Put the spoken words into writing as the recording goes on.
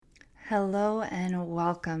Hello and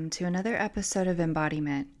welcome to another episode of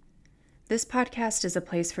Embodiment. This podcast is a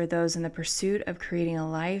place for those in the pursuit of creating a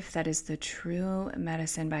life that is the true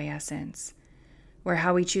medicine by essence, where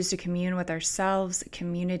how we choose to commune with ourselves,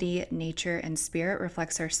 community, nature, and spirit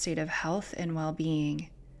reflects our state of health and well-being.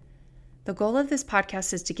 The goal of this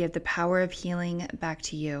podcast is to give the power of healing back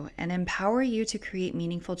to you and empower you to create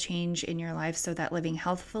meaningful change in your life so that living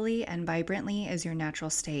healthfully and vibrantly is your natural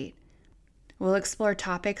state. We'll explore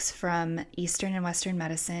topics from Eastern and Western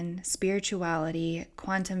medicine, spirituality,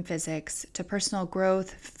 quantum physics, to personal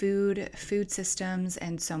growth, food systems,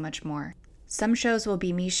 and so much more. Some shows will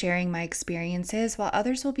be me sharing my experiences, while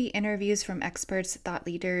others will be interviews from experts, thought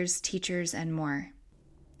leaders, teachers, and more.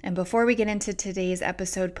 And before we get into today's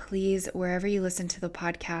episode, please, wherever you listen to the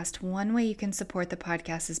podcast, one way you can support the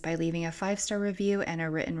podcast is by leaving a 5-star review and a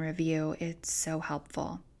written review. It's so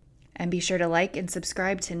helpful. And be sure to like and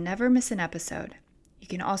subscribe to never miss an episode. You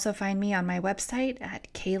can also find me on my website at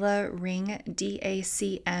kaylaring.com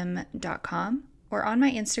or on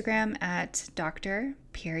my Instagram at Dr.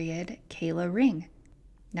 Kayla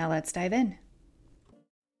Now let's dive in.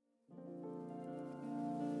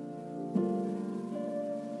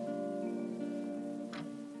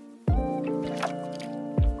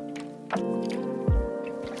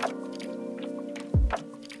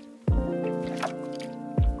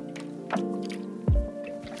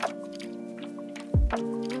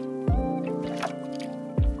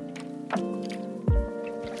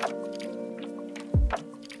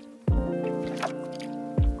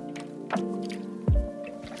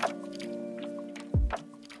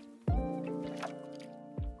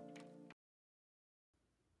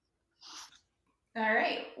 All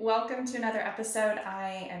right, welcome to another episode.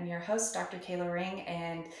 I am your host, Dr. Kayla Ring,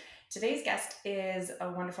 and today's guest is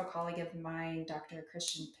a wonderful colleague of mine, Dr.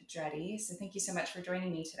 Christian Pedretti. So thank you so much for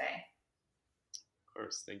joining me today. Of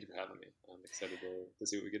course, thank you for having me. I'm excited to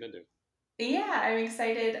see what we get into. Yeah, I'm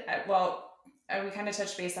excited. We kind of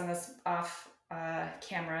touched base on this off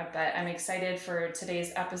camera, but I'm excited for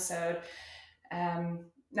today's episode.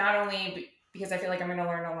 Not only because I feel like I'm going to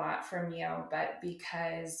learn a lot from you, but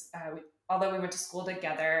because although we went to school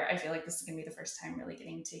together, I feel like this is going to be the first time really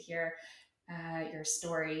getting to hear your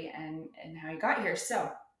story and how you got here. So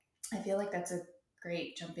I feel like that's a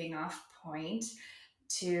great jumping off point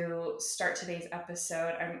to start today's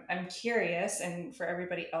episode. I'm curious, and for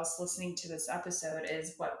everybody else listening to this episode,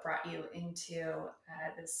 is what brought you into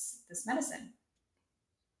this medicine?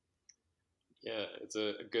 Yeah, it's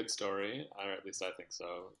a good story, or at least I think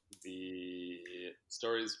so. The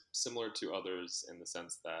story is similar to others in the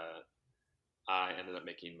sense that I ended up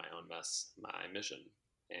making my own mess my mission.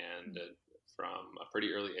 And from a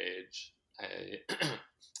pretty early age, I,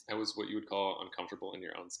 I was what you would call uncomfortable in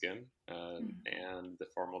your own skin. And the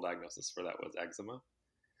formal diagnosis for that was eczema.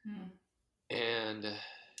 Mm-hmm. And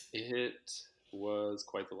it was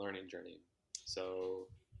quite the learning journey. So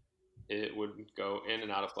it would go in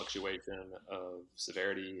and out of fluctuation of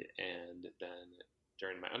severity. And then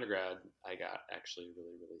during my undergrad, I got actually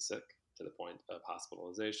really, really sick to the point of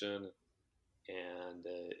hospitalization. And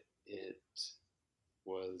it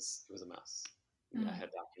was a mess. I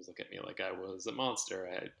had doctors look at me like I was a monster.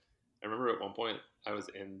 I remember at one point I was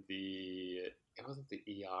in it wasn't the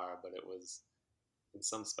ER, but it was in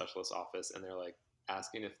some specialist office, and they're like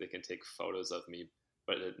asking if they can take photos of me.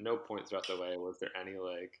 But at no point throughout the way was there any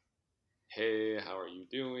like, hey, how are you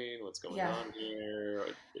doing? What's going Yeah. on here?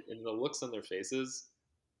 And the looks on their faces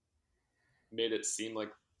made it seem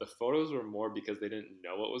like the photos were more because they didn't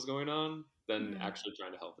know what was going on than Mm. actually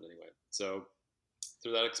trying to help in any way. So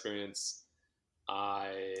through that experience,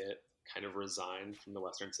 I kind of resigned from the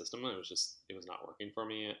Western system. It was not working for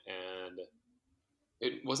me. And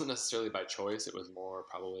it wasn't necessarily by choice. It was more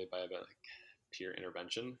probably by a bit like peer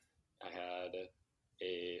intervention. I had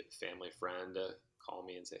a family friend call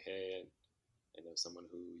me and say, hey, I know someone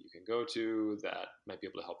who you can go to that might be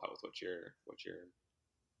able to help out with what you're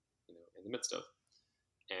in the midst of.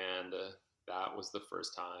 And that was the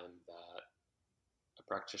first time that a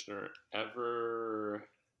practitioner ever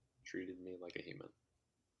treated me like a human.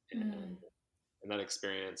 And Mm. in that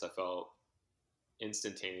experience, I felt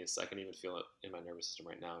instantaneous. I can even feel it in my nervous system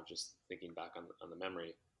right now, just thinking back on the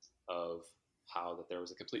memory of how that there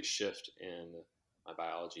was a complete shift in my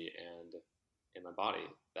biology and in my body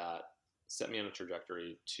that set me on a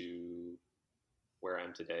trajectory to where I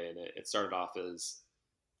am today. And it started off as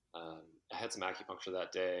I had some acupuncture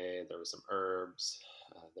that day. There was some herbs.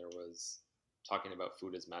 There was talking about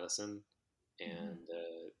food as medicine, Mm-hmm. and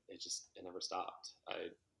it never stopped.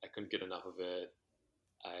 I couldn't get enough of it.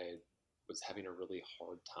 I was having a really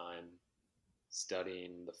hard time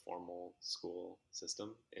studying the formal school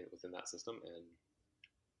system within that system, and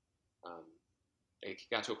um, it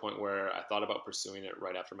got to a point where I thought about pursuing it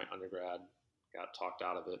right after my undergrad. Got talked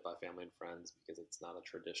out of it by family and friends because it's not a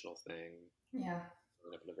traditional thing. Yeah.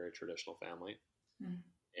 Growing up in a very traditional family, Mm.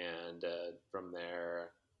 and from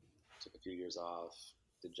there, took a few years off,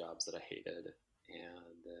 did jobs that I hated,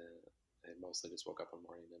 and I mostly just woke up one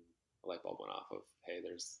morning and a light bulb went off of, hey,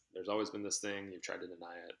 there's always been this thing. You've tried to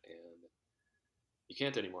deny it, and you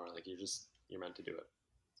can't anymore. Like you're meant to do it.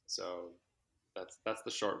 So that's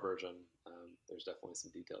the short version. There's definitely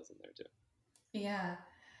some details in there too. Yeah.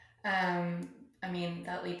 Um, I mean,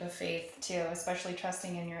 that leap of faith too, especially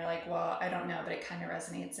trusting in you're like, well, I don't know, but it kind of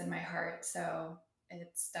resonates in my heart. So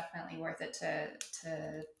it's definitely worth it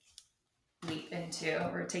to leap into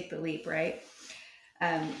or take the leap, right?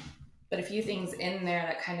 Um, but a few things in there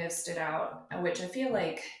that kind of stood out, which I feel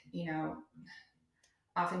like, you know,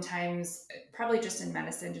 oftentimes, probably just in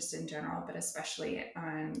medicine, just in general, but especially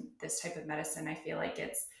on this type of medicine, I feel like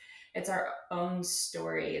it's our own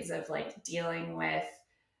stories of like dealing with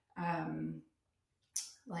um,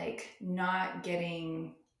 like not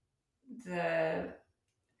getting the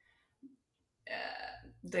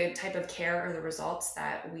the type of care or the results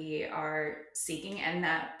that we are seeking, and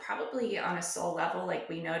that probably on a soul level, like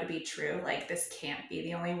we know to be true, like this can't be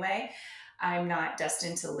the only way. I'm not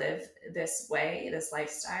destined to live this way, this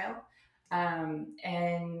lifestyle.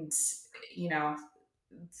 And you know,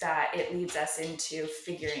 that it leads us into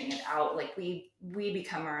figuring it out, like we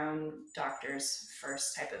become our own doctors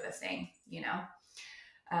first type of a thing, you know.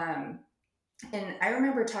 um, and I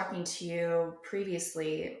remember talking to you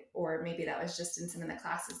previously, or maybe that was just in some of the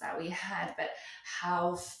classes that we had, but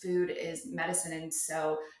how food is medicine. And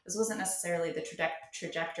so this wasn't necessarily the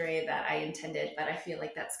trajectory that I intended, but I feel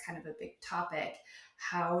like that's kind of a big topic.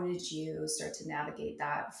 How did you start to navigate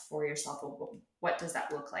that for yourself? What does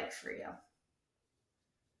that look like for you?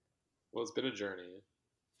 Well, it's been a journey,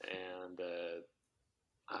 and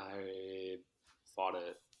I fought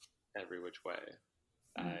it every which way.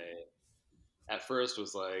 Mm, I at first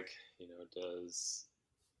was like, does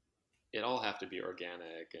it all have to be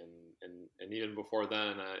organic? And even before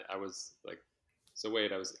then, I was like, so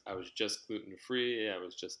wait, I was just gluten free, I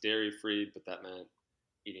was just dairy free, but that meant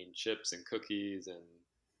eating chips and cookies and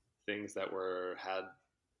things that were had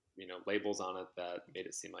labels on it that made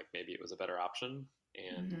it seem like maybe it was a better option,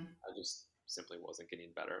 and mm-hmm, I just simply wasn't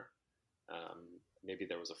getting better. Maybe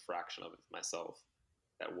there was a fraction of it myself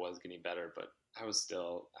that was getting better, but I was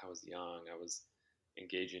young, I was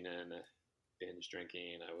engaging in binge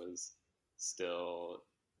drinking, I was still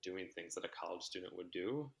doing things that a college student would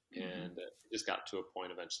do, mm-hmm, and it just got to a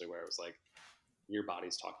point eventually where it was like your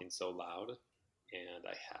body's talking so loud, and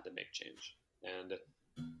I had to make change. And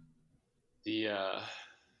the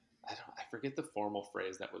I forget the formal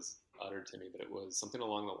phrase that was uttered to me, but it was something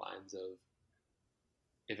along the lines of,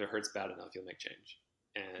 "If it hurts bad enough, you'll make change,"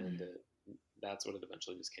 and that's what it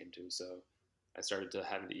eventually just came to. So I started to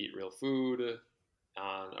having to eat real food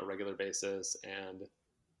on a regular basis, and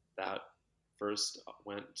that first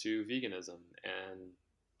went to veganism, and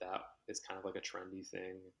that is kind of like a trendy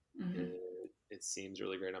thing. mm-hmm, It seems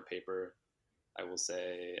really great on paper. I will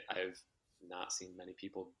say I've not seen many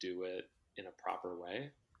people do it in a proper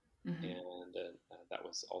way, mm-hmm, and that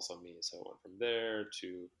was also me. So I went from there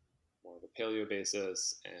to more of a paleo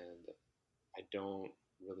basis, and I don't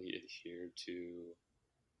really adhere to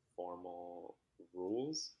formal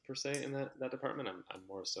rules per se in that department. I'm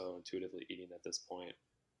more so intuitively eating at this point,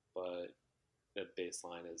 but the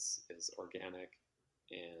baseline is organic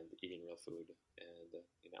and eating real food.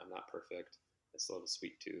 And I'm not perfect. I still have a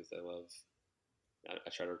sweet tooth. I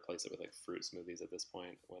try to replace it with like fruit smoothies at this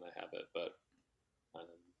point when I have it, but um,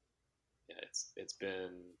 yeah, it's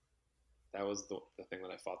been that was the thing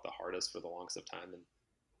that I fought the hardest for the longest of time, and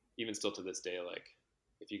even still to this day, like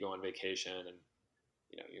if you go on vacation and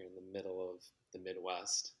you're in the middle of the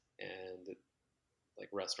Midwest, and like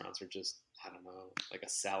restaurants are just, I don't know, like a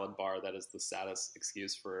salad bar that is the saddest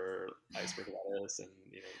excuse for iceberg lettuce and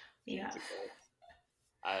yeah, cheese and coke.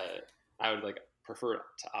 I I would like prefer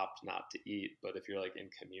to opt not to eat, but if you're like in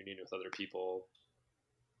communion with other people,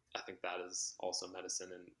 I think that is also medicine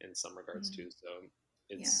in some regards mm, too. So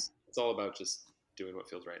yeah, it's all about just doing what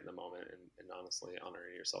feels right in the moment, and honestly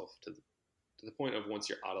honoring yourself to the point of once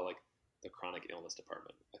you're out of like the chronic illness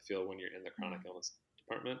department. I feel when you're in the chronic mm, illness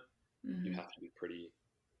department, you mm-hmm, have to be pretty,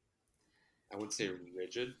 I wouldn't say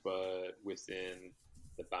rigid, but within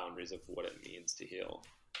the boundaries of what it means to heal.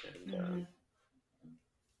 And mm-hmm,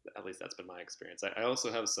 at least that's been my experience. I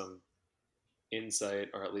also have some insight,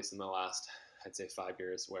 or at least in the last, I'd say 5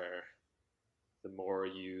 years, where the more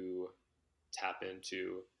you tap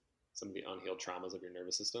into some of the unhealed traumas of your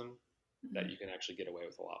nervous system, that you can actually get away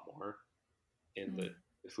with a lot more in the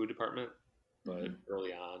food department. But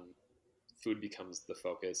early on, food becomes the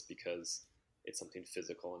focus because it's something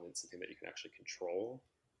physical and it's something that you can actually control,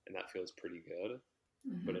 and that feels pretty good.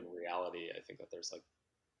 But in reality, I think that there's like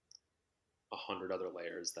 100 other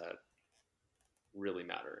layers that really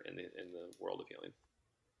matter in the world of healing.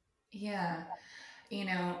 Yeah. You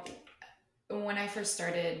know, when I first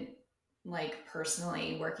started like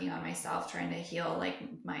personally working on myself, trying to heal like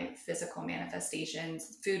my physical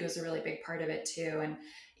manifestations, food was a really big part of it too. And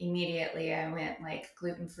immediately I went like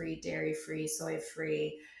gluten free, dairy free, soy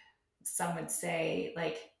free. Some would say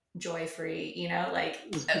like joy free, like,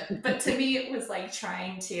 but to me it was like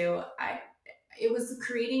it was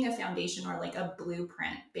creating a foundation or like a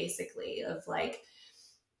blueprint basically of like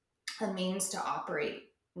a means to operate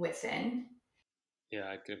within. Yeah,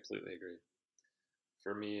 I completely agree.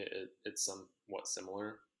 For me, it's somewhat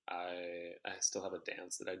similar. I still have a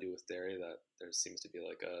dance that I do with dairy that there seems to be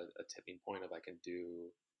like a tipping point of I can do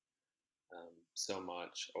so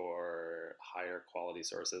much, or higher quality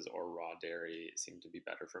sources or raw dairy seem to be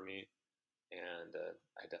better for me. And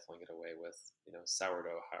I definitely get away with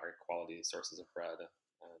sourdough, higher quality sources of bread,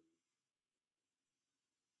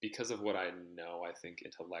 because of what I know. I think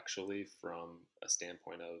intellectually, from a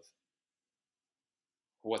standpoint of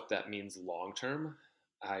what that means long term,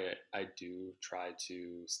 I do try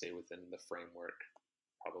to stay within the framework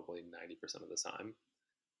probably 90% of the time,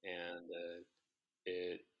 and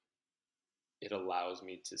it it allows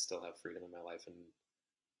me to still have freedom in my life, and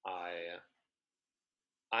I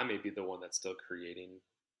I may be the one that's still creating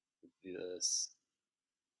this.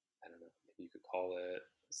 I don't know. Maybe you could call it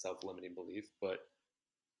self-limiting belief, but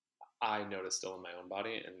I notice still in my own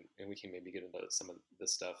body, and we can maybe get into some of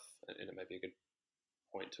this stuff, and it might be a good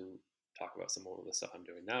point to talk about some more of the stuff I'm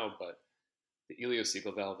doing now. But the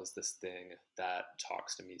ileocecal valve is this thing that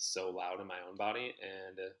talks to me so loud in my own body,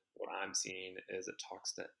 and what I'm seeing is it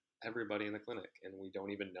talks to everybody in the clinic, and we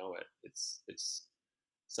don't even know it. It's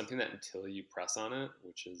something that until you press on it,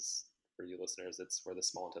 which is for you listeners, it's where the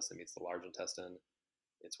small intestine meets the large intestine.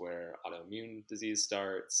 It's where autoimmune disease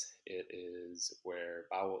starts. It is where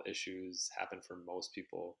bowel issues happen for most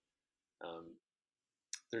people. Um,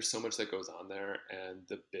 there's so much that goes on there, and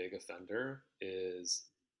the big offender is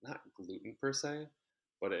not gluten per se,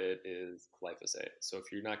 but it is glyphosate. So if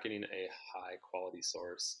you're not getting a high quality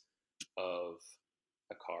source of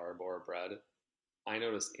a carb or a bread, I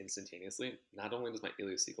notice instantaneously. Not only does my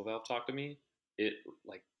ileocecal valve talk to me, it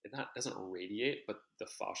like it not doesn't radiate, but the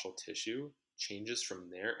fascial tissue changes from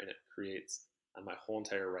there, and it creates on my whole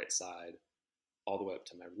entire right side all the way up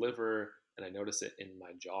to my liver, and I notice it in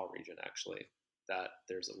my jaw region actually, that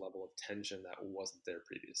there's a level of tension that wasn't there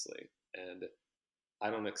previously. And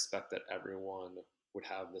I don't expect that everyone would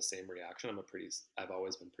have the same reaction. I've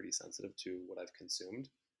always been pretty sensitive to what I've consumed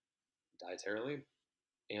dietarily.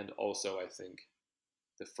 And also I think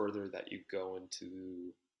the further that you go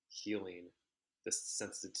into healing,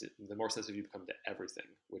 the more sensitive you become to everything,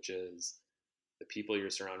 which is the people you're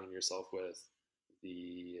surrounding yourself with,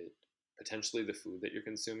 the potentially the food that you're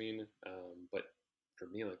consuming. But for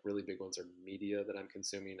me, like really big ones are media that I'm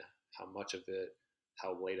consuming, how much of it,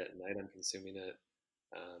 how late at night I'm consuming it,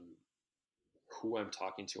 um, who I'm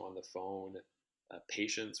talking to on the phone,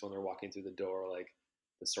 patients when they're walking through the door, like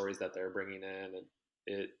the stories that they're bringing in, and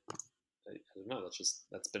I don't know.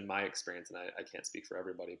 That's been my experience, and I can't speak for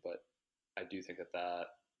everybody, but I do think that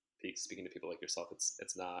speaking to people like yourself,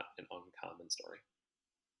 it's not an uncommon story.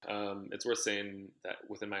 It's worth saying that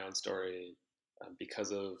within my own story,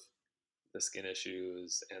 because of the skin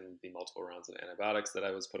issues and the multiple rounds of antibiotics that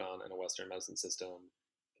I was put on in a Western medicine system,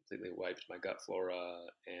 completely wiped my gut flora,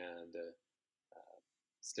 and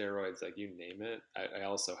steroids, like you name it. I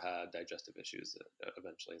also had digestive issues.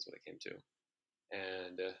 Eventually, is what it came to,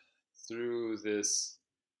 and through this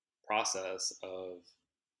process of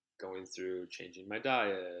going through changing my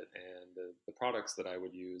diet and the products that I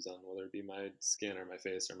would use on whether it be my skin or my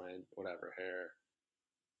face or my whatever hair,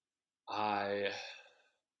 I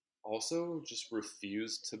also just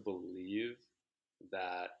refused to believe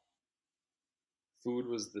that food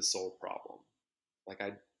was the sole problem. Like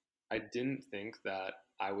I didn't think that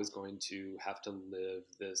I was going to have to live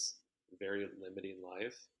this very limiting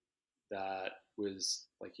life that was,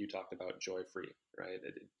 like you talked about, joy free, right?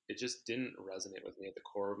 It just didn't resonate with me at the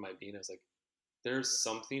core of my being. I was like, there's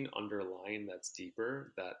something underlying that's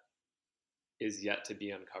deeper that is yet to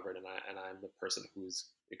be uncovered, and I'm a person who's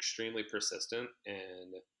extremely persistent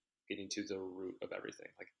and getting to the root of everything.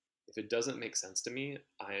 Like if it doesn't make sense to me,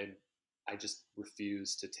 I just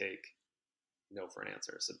refuse to take know for an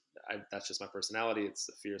answer. So that's just my personality. It's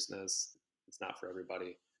the fierceness. It's not for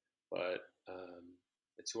everybody, but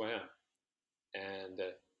it's who I am. And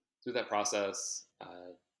through that process,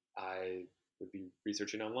 I would be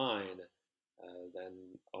researching online. Then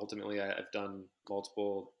ultimately, I've done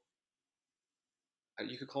multiple,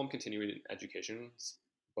 you could call them continuing educations,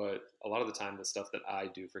 but a lot of the time, the stuff that I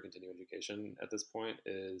do for continuing education at this point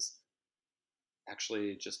is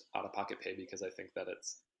actually just out of pocket pay because I think that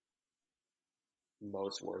it's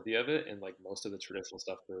most worthy of it. And like most of the traditional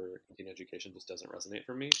stuff for continuing education just doesn't resonate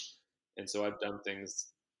for me. And so I've done things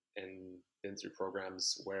and been through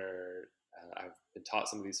programs where I've been taught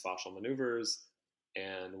some of these fascial maneuvers.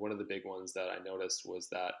 And one of the big ones that I noticed was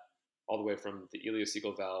that all the way from the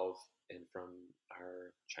ileocecal valve and from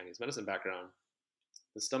our Chinese medicine background,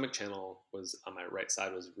 the stomach channel was on my right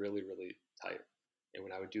side was really, really tight. And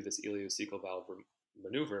when I would do this ileocecal valve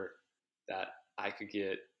maneuver, that I could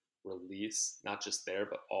get release, not just there,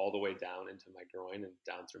 but all the way down into my groin and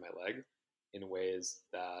down through my leg in ways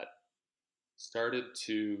that started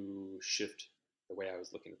to shift the way I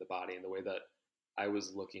was looking at the body and the way that I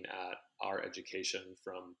was looking at our education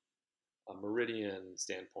from a meridian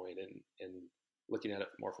standpoint and looking at it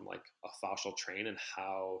more from like a fascial train and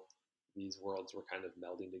how these worlds were kind of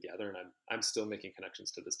melding together. And I'm still making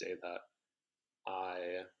connections to this day that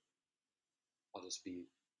I I'll just be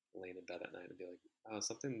laying in bed at night and be like, oh,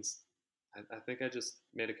 I think I just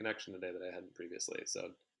made a connection today that I hadn't previously. So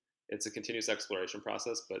it's a continuous exploration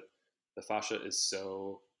process, but the fascia is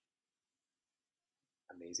so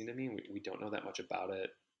amazing to me. We don't know that much about it.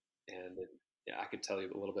 And yeah, I could tell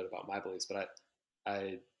you a little bit about my beliefs, but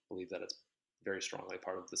I believe that it's very strongly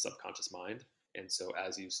part of the subconscious mind. And so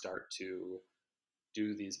as you start to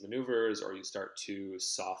do these maneuvers or you start to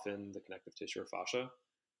soften the connective tissue or fascia,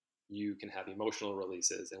 you can have emotional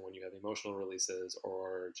releases. And when you have emotional releases,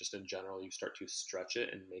 or just in general, you start to stretch it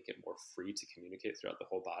and make it more free to communicate throughout the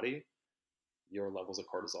whole body, your levels of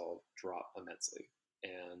cortisol drop immensely.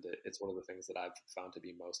 And it's one of the things that I've found to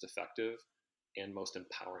be most effective and most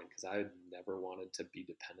empowering because I never wanted to be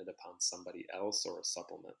dependent upon somebody else or a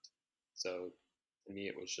supplement. So to me,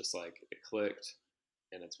 it was just like it clicked,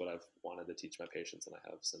 and it's what I've wanted to teach my patients, and I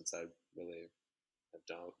have since I really have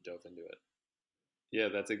dove into it. Yeah,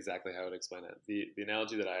 that's exactly how I would explain it. The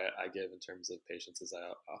analogy that I give in terms of patients is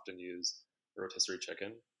I often use a rotisserie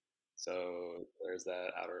chicken. So there's that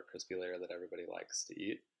outer crispy layer that everybody likes to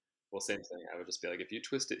eat. Well, same thing. I would just be like, if you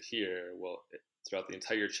twist it here, well, throughout the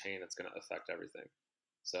entire chain, it's going to affect everything.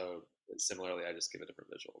 So similarly, I just give a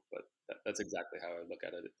different visual, but that's exactly how I look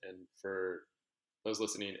at it. And for those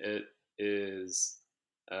listening, it is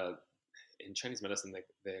uh, in Chinese medicine,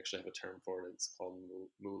 they actually have a term for it. It's called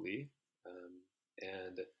mu li,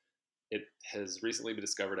 and it has recently been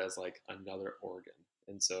discovered as like another organ.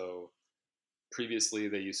 And so previously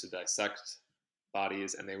they used to dissect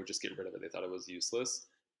bodies and they would just get rid of it. They thought it was useless,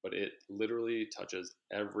 but it literally touches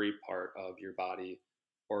every part of your body,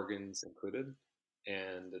 organs included,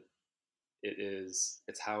 and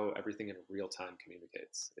it's how everything in real time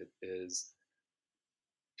communicates. It is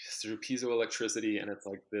through piezoelectricity, and it's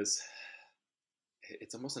like this.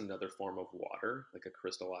 It's almost another form of water, like a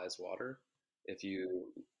crystallized water. If you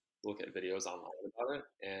look at videos online about it,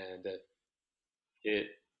 and it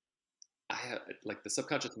I have like the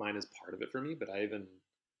subconscious mind is part of it for me, but I even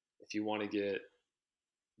if you want to get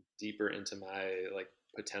deeper into my like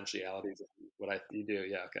potentialities of what you do,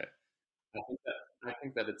 yeah, okay. I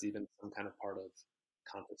think that it's even some kind of part of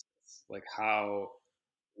consciousness, like how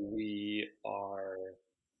we are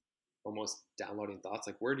almost downloading thoughts.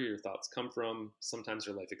 Like where do your thoughts come from? Sometimes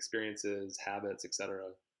your life experiences, habits, etc.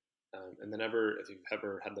 And then if you've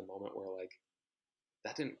ever had the moment where like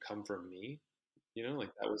that didn't come from me,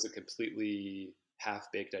 like that was a completely half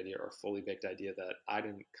baked idea or fully baked idea that I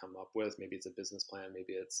didn't come up with. Maybe it's a business plan.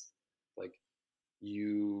 Maybe it's like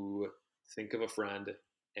you think of a friend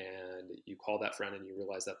and you call that friend and you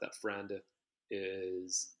realize that that friend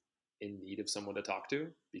is in need of someone to talk to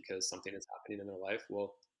because something is happening in their life.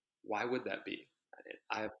 Well, why would that be?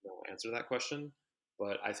 I have no answer to that question,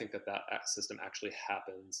 but I think that that system actually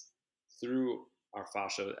happens through our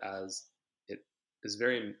fascia as it is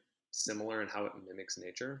very similar in how it mimics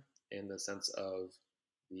nature in the sense of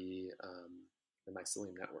the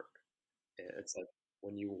mycelium network. It's like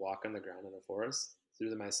when you walk on the ground in a forest,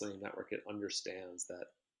 through the mycelium network, it understands that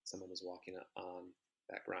someone is walking on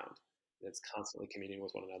that ground. And it's constantly communing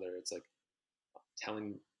with one another. It's like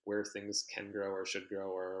telling where things can grow or should grow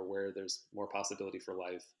or where there's more possibility for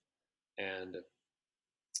life. And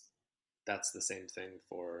that's the same thing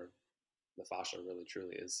for the fascia really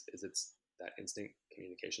truly is it's that instant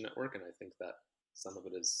communication network. And I think that some of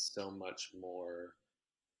it is so much more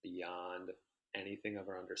beyond anything of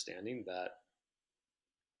our understanding that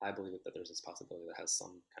I believe that there's this possibility that has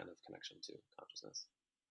some kind of connection to consciousness.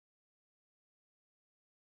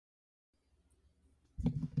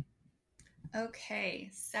 Okay,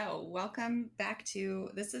 so welcome back to,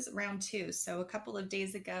 this is round two. So a couple of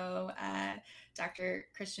days ago, Dr.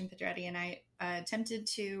 Christian Pedretti and I attempted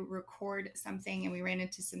to record something and we ran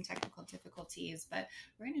into some technical difficulties, but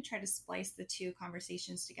we're going to try to splice the two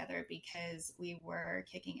conversations together because we were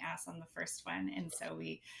kicking ass on the first one. And so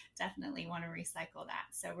we definitely want to recycle that.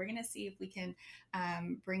 So we're going to see if we can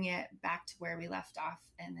bring it back to where we left off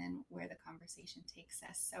and then where the conversation takes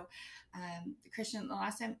us. So Christian, the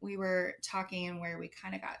last time we were talking and where we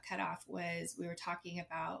kind of got cut off was we were talking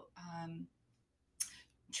about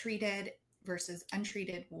treated versus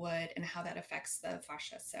untreated wood and how that affects the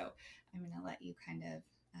fascia. So I'm going to let you kind of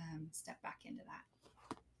step back into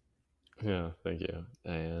that. Yeah, thank you.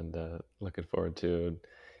 And looking forward to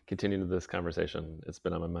continuing this conversation. It's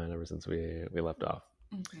been on my mind ever since we left off.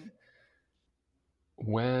 Mm-hmm.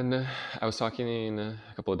 When I was talking a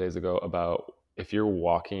couple of days ago about if you're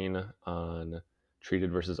walking on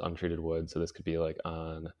treated versus untreated wood, so this could be like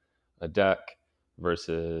on a deck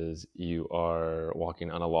versus you are walking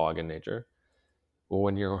on a log in nature. Well,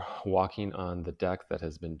 when you're walking on the deck that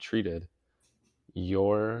has been treated,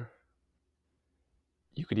 you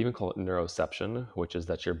could even call it neuroception, which is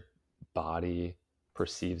that your body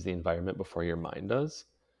perceives the environment before your mind does.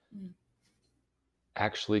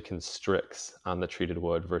 Actually constricts on the treated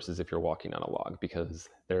wood versus if you're walking on a log, because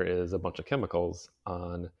there is a bunch of chemicals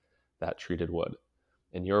on that treated wood.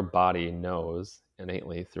 And your body knows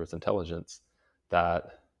innately through its intelligence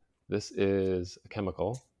that this is a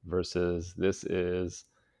chemical versus this is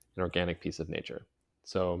an organic piece of nature.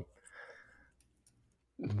 So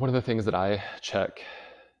one of the things that I check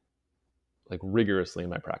like rigorously in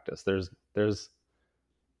my practice, there's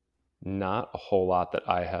not a whole lot that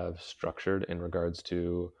I have structured in regards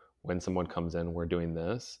to when someone comes in, we're doing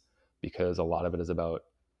this, because a lot of it is about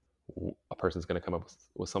a person's going to come up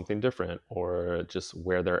with something different, or just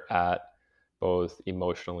where they're at, both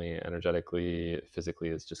emotionally, energetically, physically,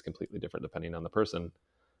 is just completely different depending on the person.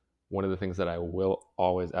 One of the things that I will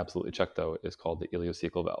always absolutely check, though, is called the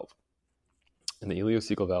ileocecal valve. And the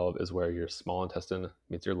ileocecal valve is where your small intestine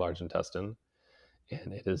meets your large intestine.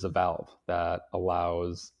 And it is a valve that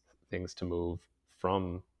allows things to move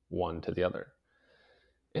from one to the other.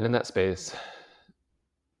 And in that space,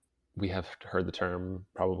 we have heard the term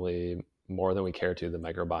probably more than we care to, the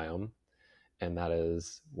microbiome. And that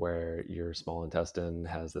is where your small intestine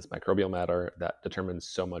has this microbial matter that determines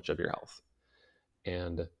so much of your health.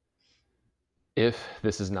 And if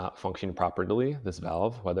this is not functioning properly, this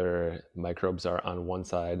valve, whether microbes are on one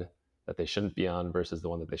side that they shouldn't be on versus the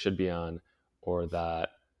one that they should be on, or that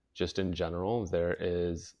just in general, there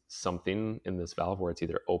is something in this valve where it's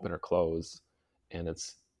either open or closed and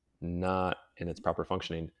it's not in its proper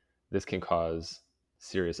functioning, this can cause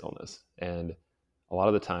serious illness. And a lot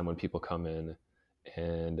of the time when people come in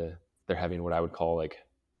and they're having what I would call like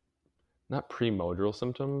not premodal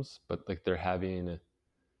symptoms, but like they're having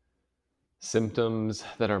symptoms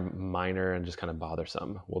that are minor and just kind of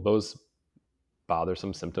bothersome. Well, those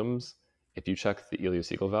bothersome symptoms, if you check the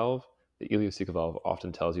ileocecal valve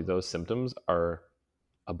often tells you those symptoms are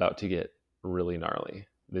about to get really gnarly.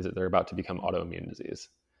 They're about to become autoimmune disease.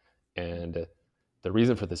 And the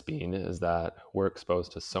reason for this being is that we're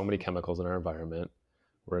exposed to so many chemicals in our environment.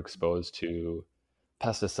 We're exposed to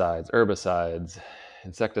pesticides, herbicides,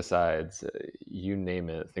 insecticides, you name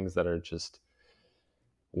it, things that are just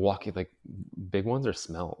walking, like big ones are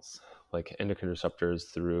smells, like endocrine receptors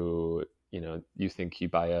through, you think you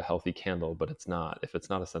buy a healthy candle, but it's not. If it's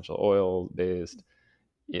not essential oil based,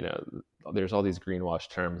 there's all these greenwash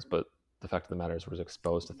terms, but the fact of the matter is we're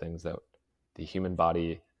exposed to things that the human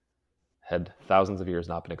body had thousands of years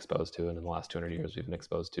not been exposed to. And in the last 200 years, we've been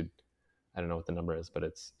exposed to, I don't know what the number is, but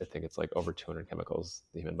I think it's like over 200 chemicals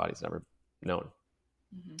the human body's never known.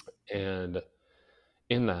 Mm-hmm. And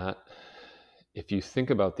in that, if you think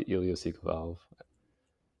about the ileocecal valve,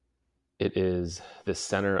 it is the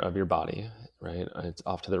center of your body, right? It's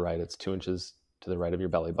off to the right. It's 2 inches to the right of your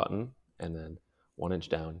belly button, and then 1 inch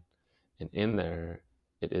down. And in there,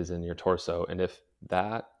 it is in your torso. And if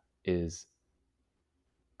that is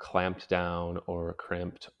clamped down or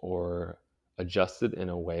crimped or adjusted in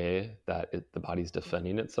a way that the body's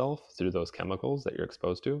defending itself through those chemicals that you're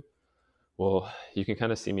exposed to, well, you can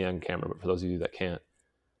kind of see me on camera, but for those of you that can't,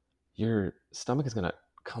 your stomach is going to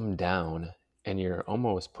come down and you're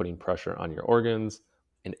almost putting pressure on your organs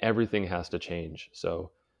and everything has to change.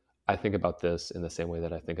 So I think about this in the same way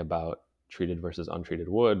that I think about treated versus untreated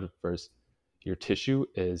wood versus your tissue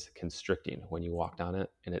is constricting when you walk down it,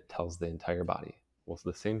 and it tells the entire body. Well, so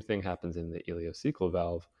the same thing happens in the ileocecal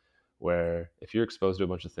valve, where if you're exposed to a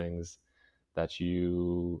bunch of things that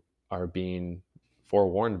you are being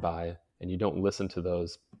forewarned by and you don't listen to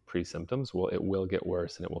those pre-symptoms, well, it will get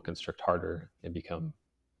worse and it will constrict harder and become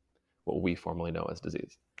what we formerly know as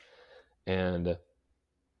disease. And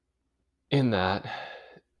in that,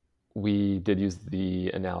 we did use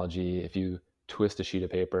the analogy, if you twist a sheet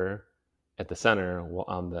of paper at the center, well,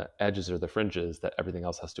 on the edges or the fringes, that everything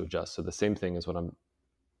else has to adjust. So the same thing is what I'm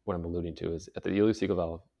alluding to is at the ileocecal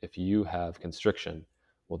valve, if you have constriction,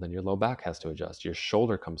 well, then your low back has to adjust. Your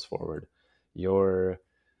shoulder comes forward, your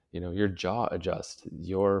your jaw adjusts,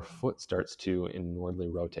 your foot starts to inwardly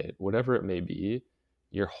rotate, whatever it may be.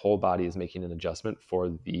 Your whole body is making an adjustment for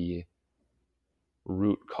the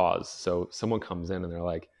root cause. So someone comes in and they're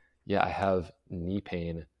like, yeah, I have knee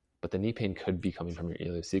pain, but the knee pain could be coming from your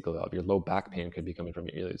ileocecal valve. Your low back pain could be coming from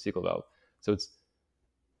your ileocecal valve. So it's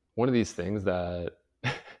one of these things that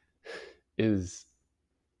is,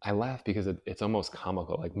 I laugh because it's almost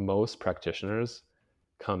comical. Like most practitioners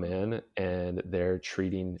come in and they're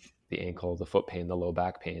treating the ankle, the foot pain, the low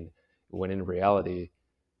back pain, when in reality,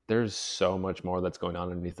 there's so much more that's going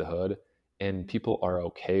on underneath the hood, and people are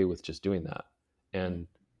okay with just doing that. And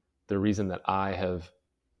the reason that I have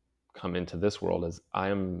come into this world is I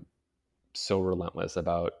am so relentless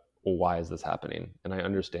about, well, why is this happening? And I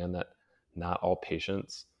understand that not all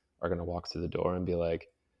patients are going to walk through the door and be like,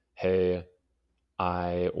 hey,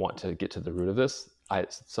 I want to get to the root of this.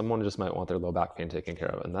 Someone just might want their low back pain taken care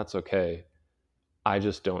of, and that's okay. I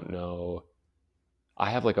just don't know. I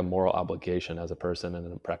have like a moral obligation as a person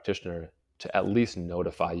and a practitioner to at least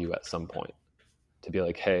notify you at some point, to be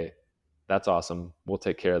like, hey, that's awesome. We'll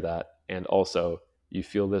take care of that. And also, you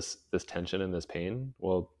feel this tension and this pain.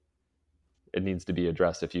 Well, it needs to be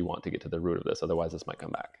addressed if you want to get to the root of this. Otherwise, this might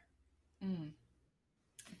come back. Mm.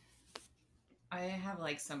 I have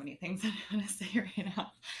like so many things that I want to say right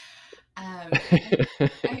now.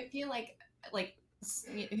 I feel like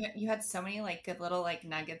you had so many like good little like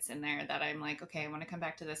nuggets in there that I'm like, okay, I want to come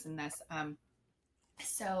back to this and this.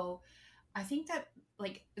 So I think that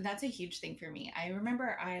like that's a huge thing for me. I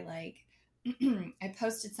remember I like I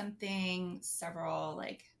posted something several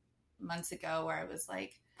like months ago where I was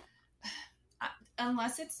like,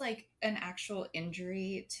 unless it's like an actual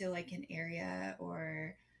injury to like an area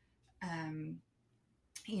or um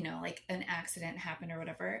like an accident happened or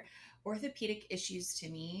whatever, orthopedic issues to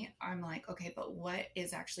me, I'm like, okay, but what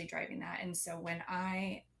is actually driving that? And so when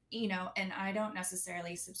and I don't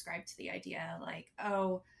necessarily subscribe to the idea like,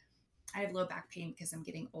 oh, I have low back pain because I'm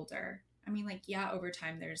getting older. I mean, like, yeah, over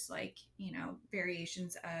time there's like,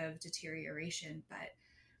 variations of deterioration,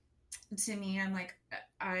 but to me, I'm like,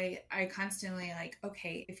 I constantly like,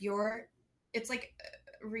 okay, if you're, it's like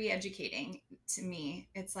re-educating to me.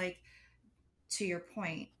 It's like, to your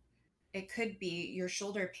point, it could be your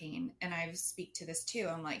shoulder pain, and I speak to this too.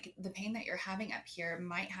 I'm like, the pain that you're having up here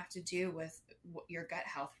might have to do with your gut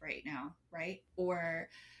health right now, right? Or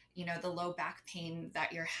the low back pain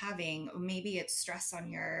that you're having, maybe it's stress on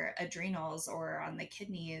your adrenals or on the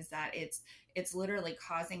kidneys, that it's literally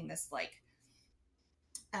causing this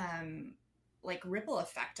um like ripple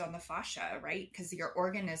effect on the fascia, right? Because your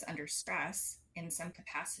organ is under stress in some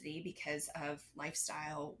capacity because of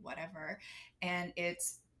lifestyle, whatever. And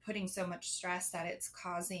it's putting so much stress that it's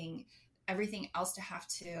causing everything else to have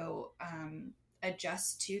to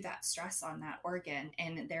adjust to that stress on that organ.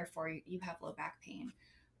 And therefore, you have low back pain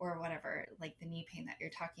or whatever, like the knee pain that you're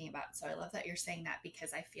talking about. So I love that you're saying that,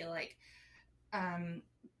 because I feel like, um,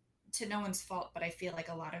 to no one's fault, but I feel like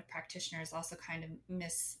a lot of practitioners also kind of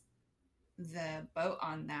miss the boat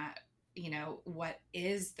on that. What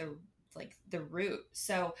is the root?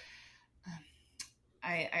 So um,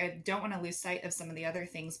 I don't want to lose sight of some of the other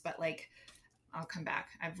things, but like, I'll come back.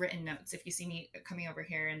 I've written notes. If you see me coming over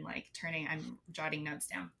here and like turning, I'm jotting notes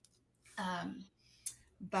down. um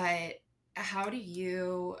but how do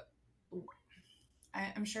you,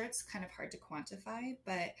 I'm sure it's kind of hard to quantify,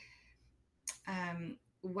 but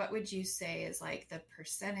what would you say is like the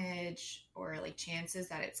percentage or like chances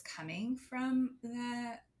that it's coming from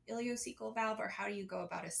the ileocecal valve, or how do you go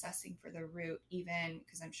about assessing for the root, even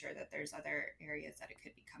because I'm sure that there's other areas that it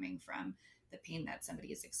could be coming from, the pain that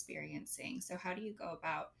somebody is experiencing? So how do you go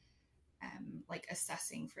about like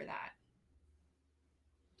assessing for that?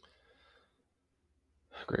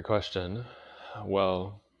 Great question.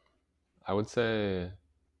 Well, I would say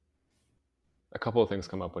a couple of things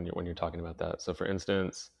come up when you're talking about that. So, for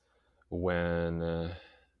instance, when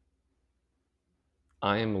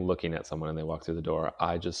I am looking at someone and they walk through the door,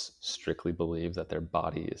 I just strictly believe that their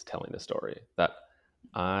body is telling the story. That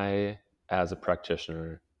I, as a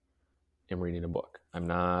practitioner, am reading a book. I'm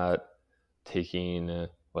not taking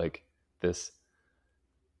like this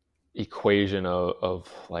equation of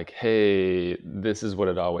like, hey, this is what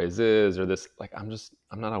it always is, or this, like, I'm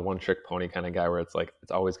not a one trick pony kind of guy where it's like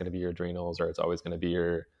it's always going to be your adrenals or it's always going to be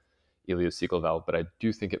your ileocecal valve. But I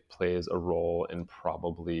do think it plays a role in,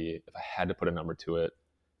 probably, if I had to put a number to it,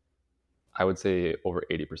 I would say over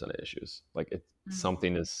 80% of issues. Like,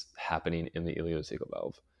 something is happening in the ileocecal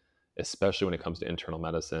valve, especially when it comes to internal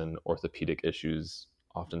medicine. Orthopedic issues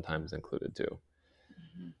oftentimes included too.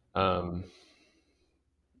 Um,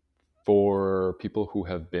 for people who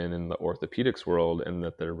have been in the orthopedics world and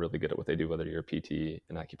that they're really good at what they do, whether you're a PT,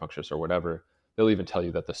 an acupuncturist, or whatever, they'll even tell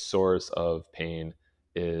you that the source of pain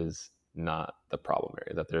is not the problem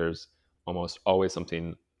area, that there's almost always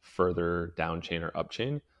something further down chain or up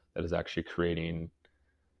chain that is actually creating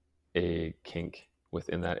a kink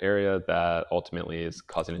within that area that ultimately is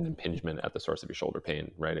causing an impingement at the source of your shoulder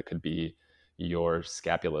pain, right? It could be your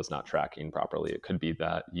scapula is not tracking properly. It could be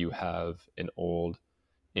that you have an old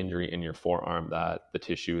injury in your forearm that the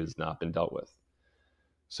tissue has not been dealt with.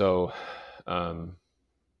 So, the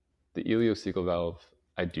ileocecal valve,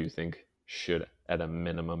 I do think, should at a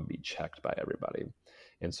minimum be checked by everybody.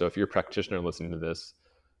 And so, if you're a practitioner listening to this,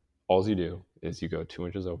 all you do is you go 2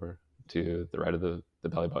 inches over to the right of the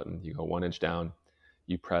belly button, you go 1 inch down,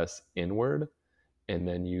 you press inward, and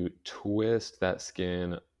then you twist that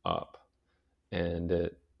skin up and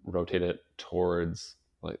rotate it towards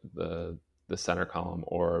like the center column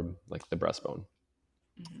or like the breastbone.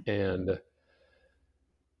 And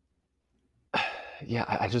yeah,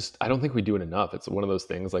 I don't think we do it enough. It's one of those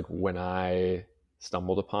things, like, when I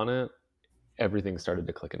stumbled upon it, everything started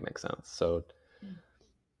to click and make sense. So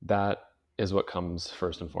that is what comes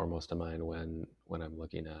first and foremost to mind when I'm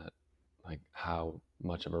looking at, like, how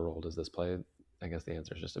much of a role does this play. I guess the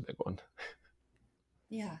answer is just a big one.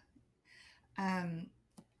 Yeah. Um,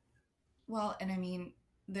 well, and I mean,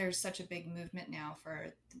 there's such a big movement now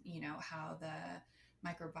for, how the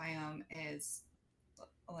microbiome is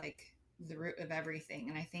like the root of everything.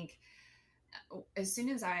 And I think as soon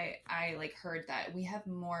as I like heard that we have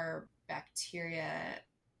more bacteria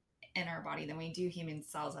in our body than we do human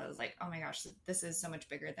cells, I was like, oh my gosh, this is so much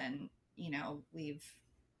bigger than, we've,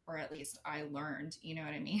 or at least I learned, you know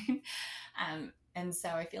what I mean? And so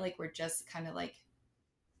I feel like we're just kind of like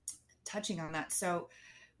touching on that. So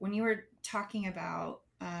when you were talking about,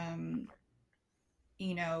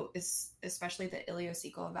 especially the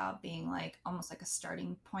ileocecal valve being like almost like a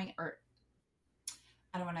starting point, or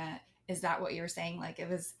I don't want to, is that what you were saying? Like it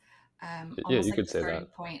was Yeah, almost you like could the say that. starting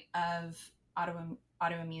point of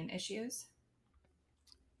autoimmune issues.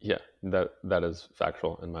 Yeah, that is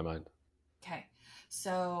factual in my mind. Okay.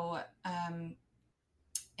 So,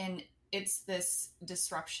 and it's this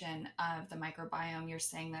disruption of the microbiome. You're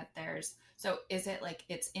saying that so is it like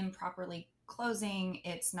it's improperly closing,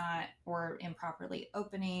 it's not, or improperly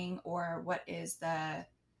opening, or what is the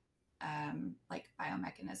like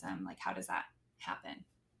biomechanism? Like, how does that happen?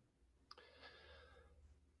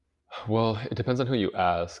 Well, it depends on who you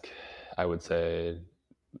ask. I would say,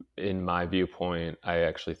 in my viewpoint, I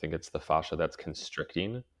actually think it's the fascia that's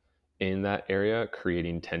constricting in that area,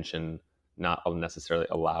 creating tension, not necessarily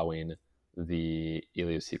allowing the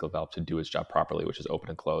ileocecal valve to do its job properly, which is open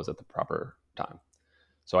and close at the proper time.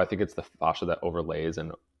 So I think it's the fascia that overlays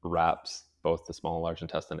and wraps both the small and large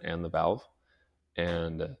intestine and the valve.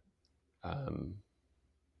 And um,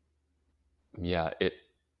 yeah,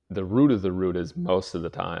 the root of the root is, most of the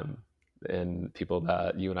time, and people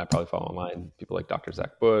that you and I probably follow online, people like Dr.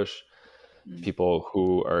 Zach Bush, Mm. people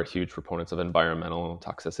who are huge proponents of environmental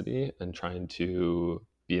toxicity and trying to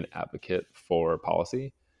be an advocate for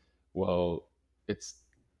policy. Well, it's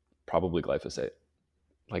probably glyphosate.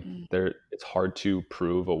 Like, Mm. it's hard to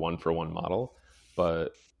prove a one for one model,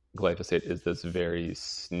 but glyphosate is this very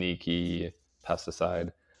sneaky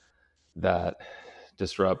pesticide that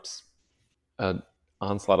disrupts an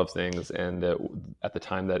onslaught of things. And at the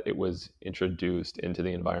time that it was introduced into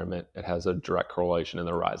the environment, it has a direct correlation in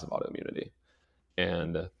the rise of autoimmunity.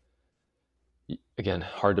 And again,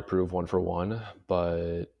 hard to prove one for one,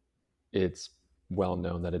 but it's well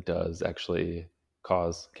known that it does actually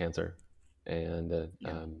cause cancer, and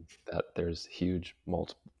Yeah. that there's huge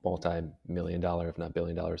multi-million dollar, if not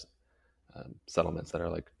billion dollars, settlements that are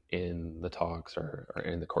like in the talks or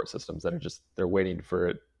in the court systems that are just, they're waiting for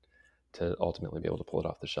it to ultimately be able to pull it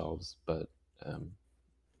off the shelves. But um,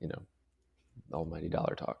 you know, almighty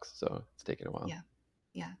dollar talks, so it's taking a while. Yeah.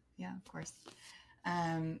 Yeah. Yeah. Of course.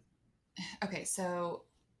 Um, Okay, so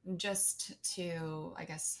just to, I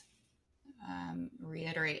guess,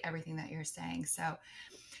 reiterate everything that you're saying. So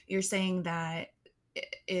you're saying that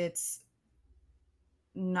it's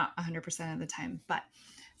not 100% of the time, but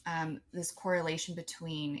this correlation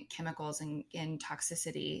between chemicals and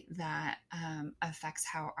toxicity that affects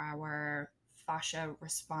how our fascia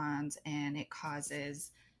responds, and it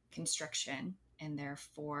causes constriction, and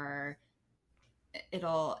therefore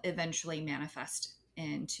it'll eventually manifest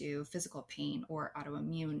into physical pain or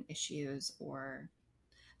autoimmune issues or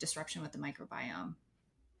disruption with the microbiome.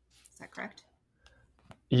 Is that correct?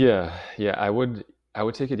 Yeah, I would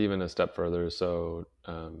take it even a step further. So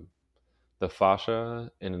the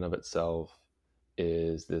fascia in and of itself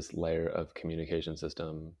is this layer of communication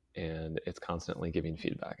system, and it's constantly giving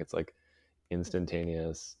feedback. It's like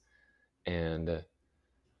instantaneous. And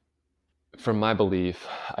from my belief,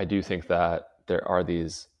 I do think that there are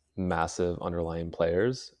these massive underlying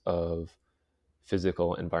players of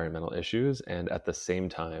physical environmental issues. And at the same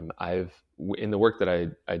time, in the work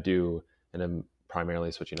that I do, and I'm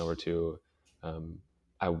primarily switching over to, um,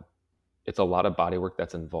 I, it's a lot of body work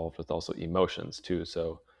that's involved with also emotions too.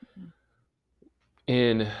 So Mm-hmm.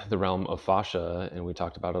 in the realm of fascia, and we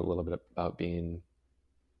talked about it a little bit about being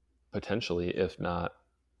potentially, if not,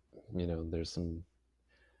 there's some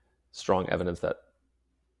strong evidence that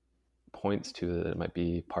points to that it might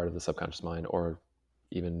be part of the subconscious mind or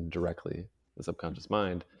even directly the subconscious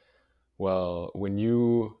mind. Well, when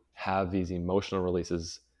you have these emotional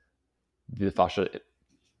releases, the fascia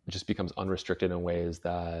just becomes unrestricted in ways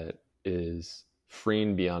that is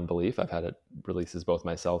freeing beyond belief. I've had it releases both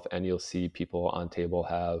myself, and you'll see people on table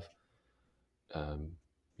have um,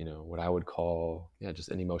 what I would call, yeah, just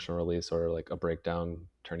an emotional release or like a breakdown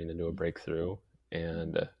turning into a breakthrough.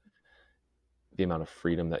 And the amount of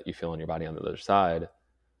freedom that you feel in your body on the other side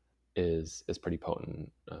is pretty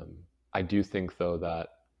potent. I do think though that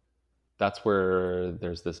that's where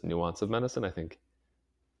there's this nuance of medicine. I think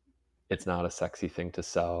it's not a sexy thing to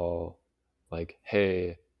sell, like,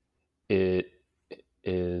 hey, it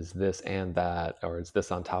is this and that, or it's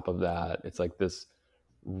this on top of that. It's like this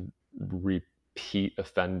repeat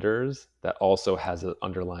offenders that also has an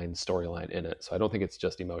underlying storyline in it. So I don't think it's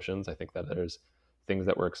just emotions. I think that there's things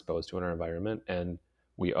that we're exposed to in our environment, and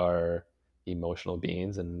we are emotional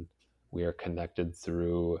beings, and we are connected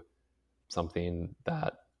through something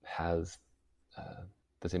that has uh,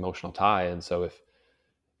 this emotional tie. And so if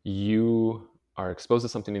you are exposed to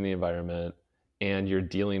something in the environment and you're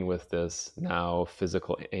dealing with this now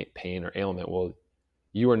physical pain or ailment, well,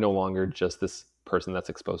 you are no longer just this person that's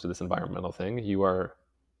exposed to this environmental thing. You are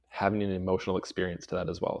having an emotional experience to that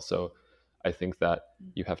as well. So I think that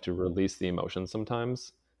you have to release the emotions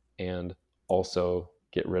sometimes and also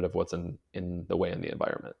get rid of what's in the way in the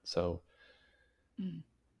environment. So Mm.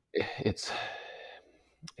 it's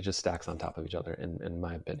it just stacks on top of each other in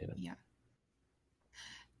my opinion. Yeah.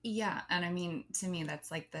 Yeah, and I mean, to me, that's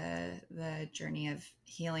like the journey of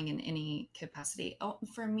healing in any capacity. Oh,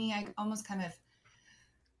 for me, I almost kind of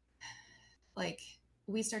like,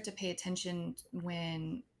 we start to pay attention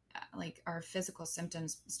when like our physical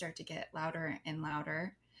symptoms start to get louder and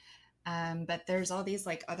louder. But there's all these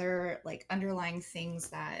like other like underlying things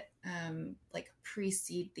that like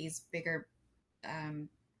precede these bigger um,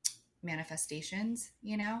 manifestations,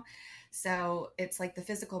 you know? So it's like the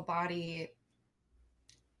physical body,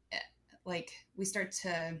 like we start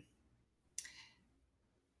to,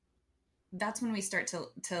 that's when we start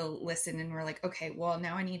to listen, and we're like, okay, well,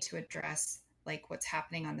 now I need to address like what's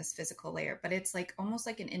happening on this physical layer. But it's like almost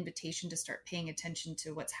like an invitation to start paying attention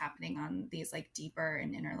to what's happening on these like deeper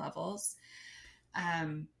and inner levels.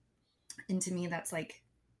 um and to me, that's like,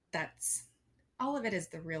 that's all of it is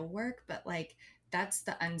the real work, but like that's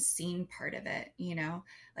the unseen part of it, you know?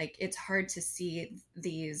 Like it's hard to see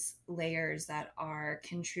these layers that are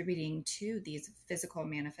contributing to these physical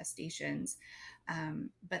manifestations.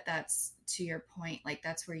 But that's, to your point, like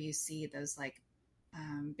that's where you see those like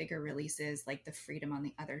bigger releases, like the freedom on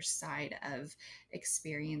the other side of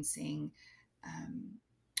experiencing um,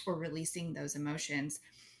 or releasing those emotions.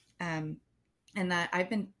 Um, and that I've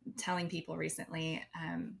been telling people recently,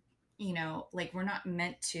 you know, like we're not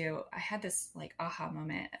meant to, I had this like aha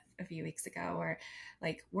moment a few weeks ago where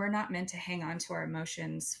like we're not meant to hang on to our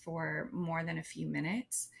emotions for more than a few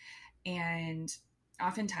minutes. And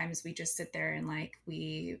oftentimes we just sit there and like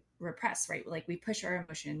we repress, right? Like we push our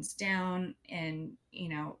emotions down, and, you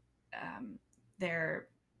know, they're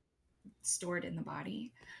stored in the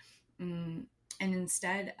body. Mm. And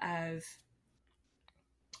instead of,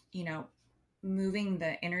 you know, moving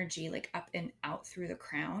the energy like up and out through the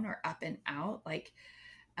crown, or up and out, like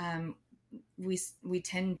um we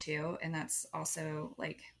tend to, and that's also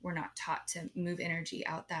like we're not taught to move energy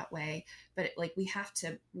out that way, but like we have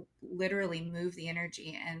to literally move the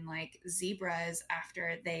energy. And like zebras,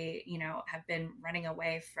 after they, you know, have been running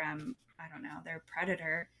away from, I don't know, their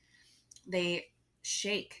predator, they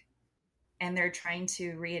shake and they're trying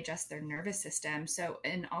to readjust their nervous system. So,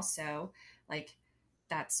 and also like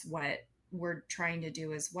that's what we're trying to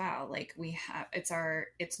do as well. Like we have,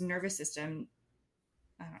 it's nervous system.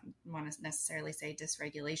 I don't want to necessarily say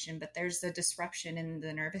dysregulation, but there's a disruption in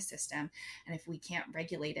the nervous system. And if we can't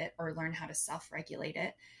regulate it or learn how to self regulate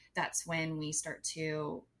it, that's when we start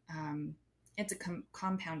to, it's a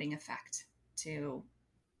compounding effect to,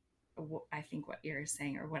 I think, what you're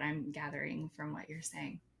saying, or what I'm gathering from what you're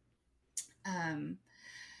saying. And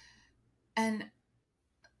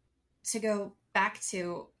to go back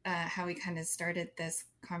to how we kind of started this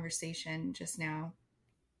conversation just now,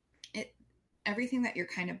 everything that you're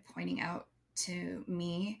kind of pointing out to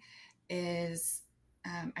me is,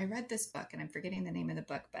 I read this book and I'm forgetting the name of the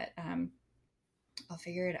book, but I'll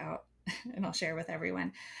figure it out and I'll share with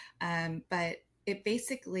everyone. But it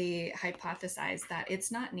basically hypothesized that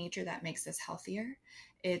it's not nature that makes us healthier.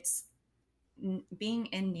 It's being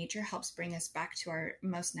in nature helps bring us back to our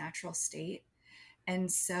most natural state.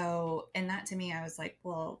 And so, and that to me, I was like,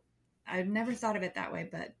 well, I've never thought of it that way,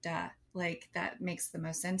 but like that makes the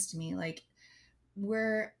most sense to me. Like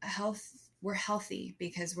we're healthy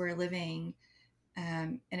because we're living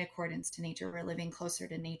in accordance to nature. We're living closer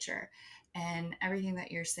to nature, and everything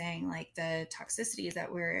that you're saying, like the toxicities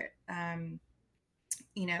that we're,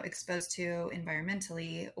 you know, exposed to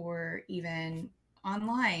environmentally or even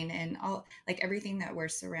online, and all, like everything that we're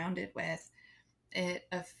surrounded with, it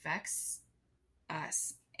affects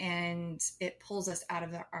us and it pulls us out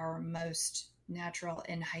of our most natural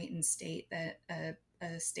and heightened state, that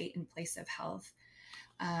a state and place of health.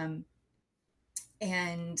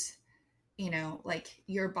 And you know, like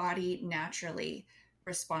your body naturally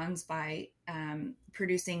responds by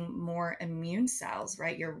producing more immune cells,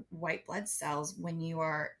 right? Your white blood cells when you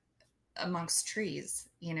are amongst trees.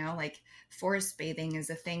 You know, like forest bathing is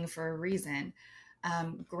a thing for a reason.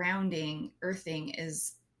 Grounding, earthing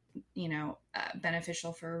is, you know,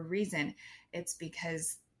 beneficial for a reason. It's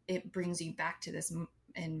because it brings you back to this,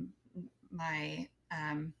 in my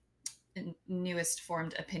newest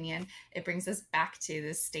formed opinion, it brings us back to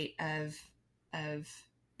this state of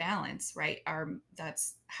balance, right?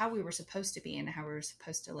 That's how we were supposed to be and how we were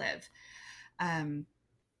supposed to live.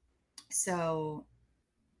 So,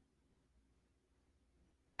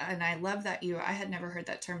 and I love that I had never heard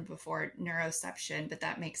that term before, neuroception, but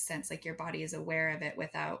that makes sense. Like your body is aware of it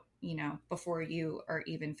without, you know, before you are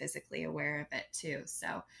even physically aware of it too.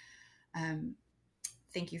 So,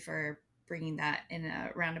 thank you for bringing that in a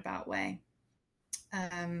roundabout way.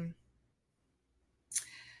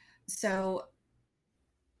 So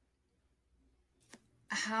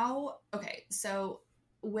okay, so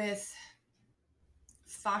with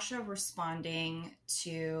fascia responding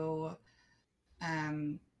to,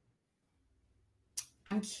 I'm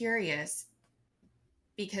curious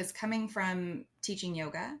because coming from teaching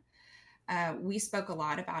yoga, we spoke a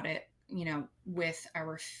lot about it, you know, with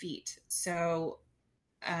our feet. So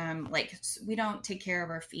like we don't take care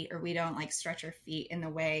of our feet, or we don't like stretch our feet in the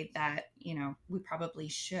way that, you know, we probably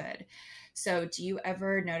should. So do you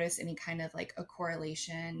ever notice any kind of like a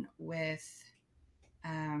correlation with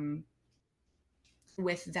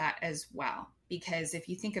that as well? Because if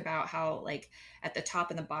you think about how like at the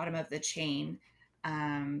top and the bottom of the chain,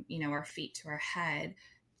 you know, our feet to our head,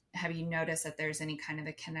 have you noticed that there's any kind of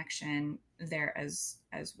a connection there as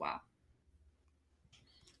well?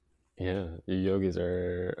 Yeah, the yogis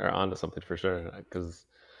are onto something for sure. Because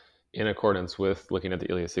in accordance with looking at the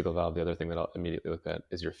ileocecal valve, the other thing that I'll immediately look at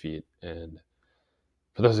is your feet. And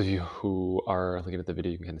for those of you who are looking at the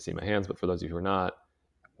video, you can kind of see my hands. But for those of you who are not,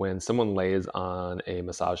 when someone lays on a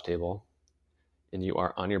massage table and you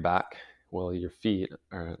are on your back, well, your feet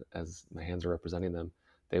are, as my hands are representing them,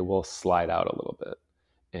 they will slide out a little bit.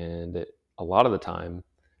 And a lot of the time,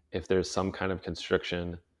 if there's some kind of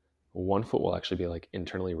constriction, one foot will actually be like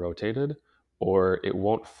internally rotated, or it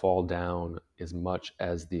won't fall down as much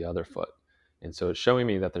as the other foot. And so it's showing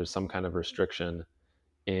me that there's some kind of restriction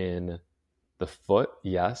in the foot,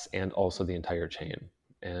 yes, and also the entire chain.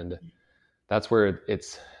 And that's where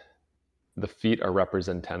it's the feet are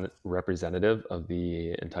representative of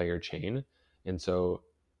the entire chain. And so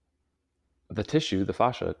the tissue, the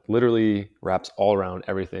fascia, literally wraps all around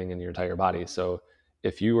everything in your entire body. So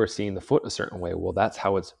if you are seeing the foot a certain way, well, that's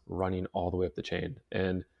how it's running all the way up the chain.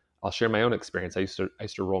 And I'll share my own experience. I used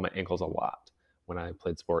to roll my ankles a lot when I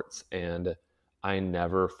played sports, and I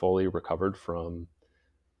never fully recovered from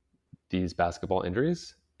these basketball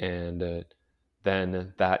injuries. And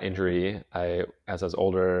then that injury, as I was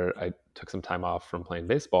older, I took some time off from playing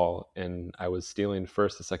baseball, and I was stealing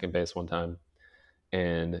first to second base one time,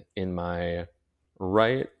 and in my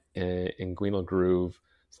right inguinal groove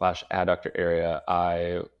slash adductor area,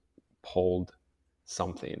 I pulled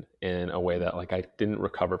something in a way that like I didn't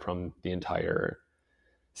recover from the entire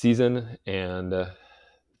season. And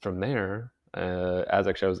from there, as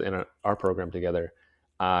actually I was in our program together,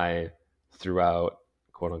 I threw out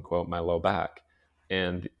quote unquote my low back.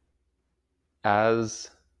 And as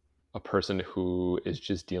a person who is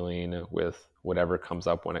just dealing with whatever comes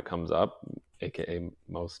up when it comes up, aka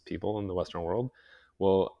most people in the Western world,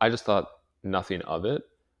 well, I just thought nothing of it.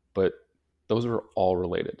 But those were all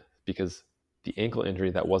related because the ankle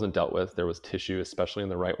injury that wasn't dealt with, there was tissue, especially in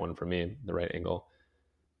the right one for me, the right ankle,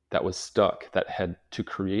 that was stuck, that had to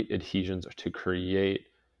create adhesions or to create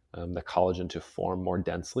the collagen to form more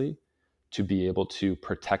densely to be able to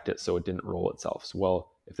protect it so it didn't roll itself. So,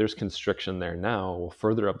 well, if there's constriction there now, well,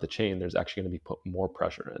 further up the chain, there's actually going to be put more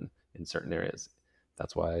pressure in certain areas.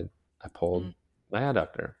 That's why I pulled my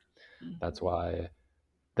adductor. That's why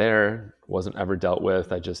there wasn't ever dealt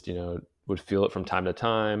with. I just, would feel it from time to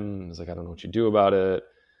time. I was like, I don't know what you do about it.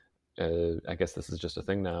 I guess this is just a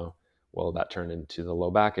thing now. Well, that turned into the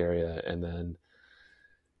low back area. And then,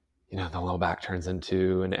 the low back turns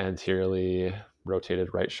into an anteriorly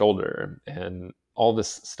rotated right shoulder. And all this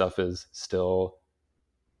stuff is still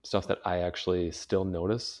stuff that I actually still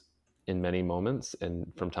notice in many moments.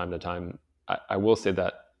 And from time to time, I will say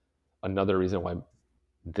that another reason why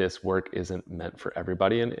this work isn't meant for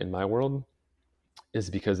everybody in my world is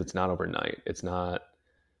because it's not overnight. It's not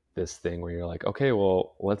this thing where you're like, okay,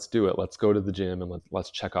 well, let's do it. Let's go to the gym and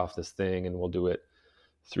let's check off this thing, and we'll do it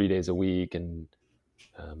 3 days a week, and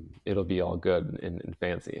it'll be all good and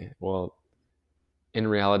fancy. Well, in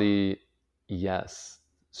reality, yes,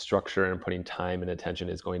 structure and putting time and attention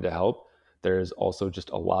is going to help. There's also just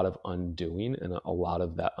a lot of undoing, and a lot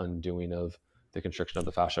of that undoing of the constriction of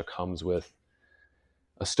the fascia comes with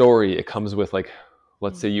a story. It comes with, like,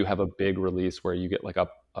 let's say you have a big release where you get like a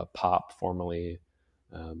pop formally.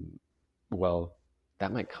 Um, well,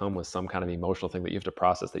 that might come with some kind of emotional thing that you have to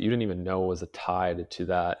process that you didn't even know was tied to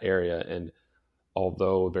that area. And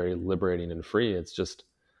although very liberating and free, it's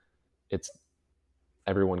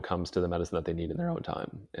everyone comes to the medicine that they need in their own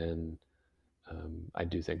time. And I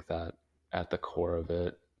do think that at the core of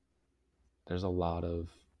it, there's a lot of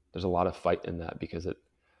fight in that, because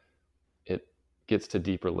it gets to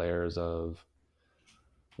deeper layers of,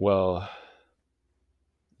 well,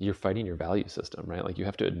 you're fighting your value system, right? Like, you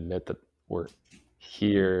have to admit that we're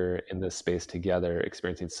here in this space together,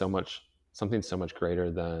 experiencing something so much greater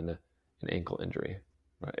than an ankle injury,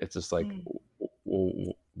 right? It's just like,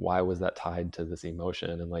 why was that tied to this emotion?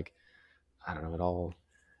 And, like, I don't know, it all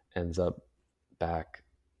ends up back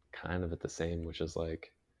kind of at the same, which is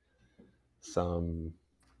like some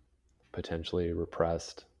potentially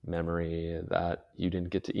repressed memory that you didn't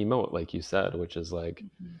get to emote, like you said, which is like,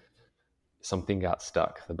 something got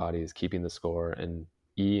stuck. The body is keeping the score, and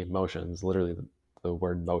emotions, literally the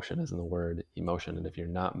word motion is in the word emotion. And if you're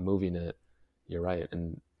not moving it, you're right.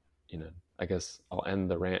 And, I guess I'll end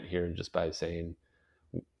the rant here just by saying,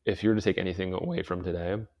 if you were to take anything away from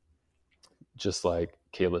today, just like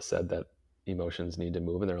Kayla said, that emotions need to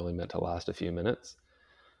move and they're only meant to last a few minutes.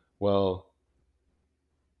 Well,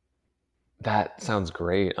 that sounds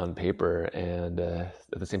great on paper, and at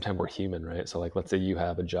the same time, we're human, right? So, like, let's say you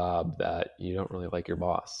have a job that you don't really like your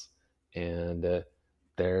boss, and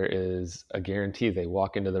there is a guarantee they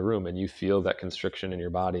walk into the room and you feel that constriction in your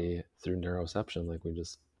body through neuroception, like we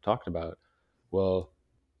just talked about. Well,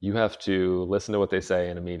 you have to listen to what they say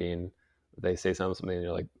in a meeting. They say something and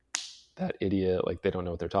you're like, that idiot, like, they don't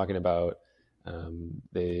know what they're talking about.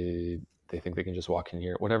 They think they can just walk in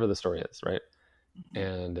here, whatever the story is, right?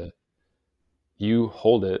 And you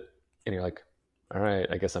hold it and you're like, all right,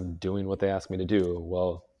 I guess I'm doing what they asked me to do.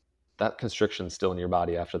 Well, that constriction's still in your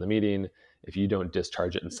body after the meeting if you don't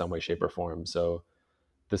discharge it in some way, shape, or form. So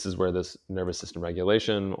this is where this nervous system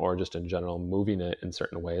regulation, or just in general moving it in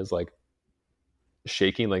certain ways, like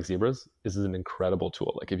shaking like zebras, is an incredible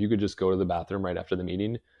tool. Like, if you could just go to the bathroom right after the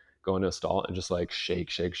meeting, go into a stall and just like shake,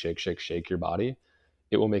 shake, shake, shake, shake your body,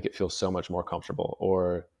 it will make it feel so much more comfortable.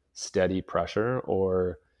 Or steady pressure,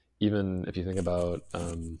 or even if you think about,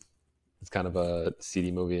 it's kind of a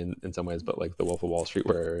seedy movie in some ways, but like The Wolf of Wall Street,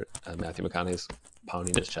 where Matthew McConaughey's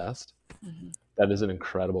pounding his chest. That is an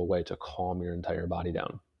incredible way to calm your entire body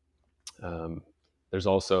down. There's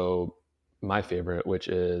also my favorite, which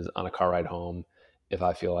is on a car ride home. If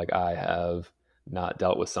I feel like I have not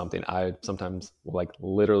dealt with something, I sometimes will like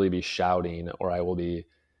literally be shouting, or I will be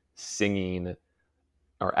singing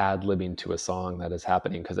or ad-libbing to a song that is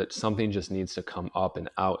happening because something just needs to come up and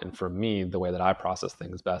out. And for me, the way that I process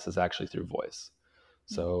things best is actually through voice.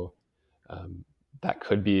 Yeah. So um, that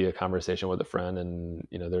could be a conversation with a friend. And,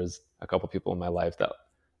 there's a couple people in my life that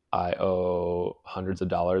I owe hundreds of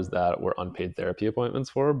dollars that were unpaid therapy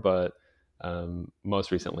appointments for. But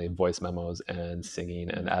most recently, voice memos and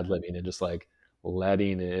singing and Mm. ad-libbing and just like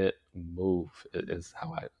letting it move is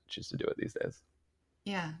how I choose to do it these days.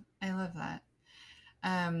 Yeah, I love that.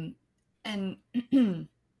 And you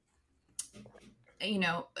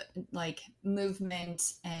know, like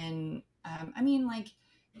movement and I mean, like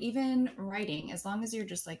even writing, as long as you're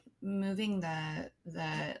just like moving the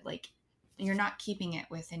like you're not keeping it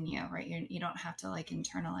within you, right? You don't have to like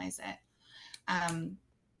internalize it. Um,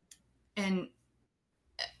 and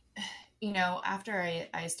after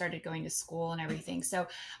I started going to school and everything, so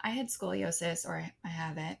I had scoliosis, or I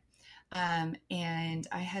have it, and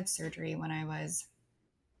I had surgery when I was,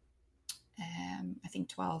 I think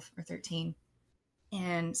 12 or 13.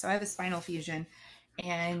 And so I have a spinal fusion,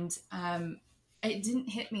 and it didn't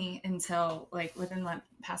hit me until like within the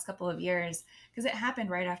past couple of years, because it happened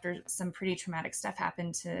right after some pretty traumatic stuff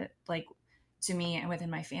happened to me and within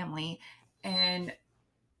my family. And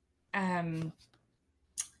um,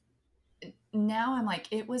 now I'm like,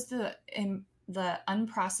 it was the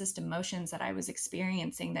unprocessed emotions that I was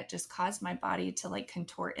experiencing that just caused my body to like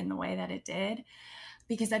contort in the way that it did,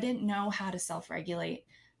 because I didn't know how to self regulate.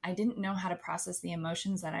 I didn't know how to process the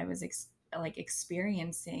emotions that I was like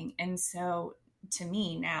experiencing. And so to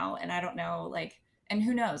me now, and I don't know, like, and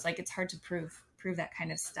who knows, like, it's hard to prove that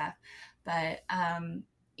kind of stuff. But, I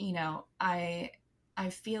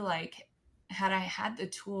feel like had I had the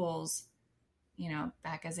tools,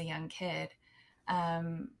 back as a young kid,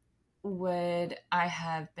 um, would I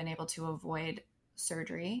have been able to avoid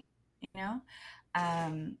surgery, you know?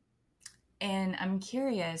 Um, and I'm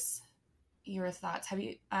curious your thoughts. Do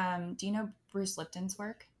you know Bruce Lipton's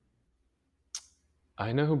work?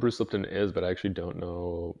 I know who Bruce Lipton is, but I actually don't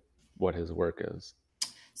know what his work is.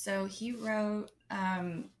 So he wrote,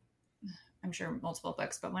 I'm sure multiple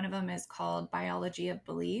books, but one of them is called Biology of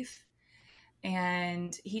Belief.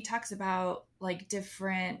 And he talks about like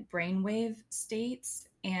different brainwave states,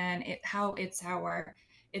 and how it's our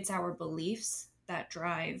beliefs that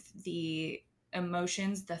drive the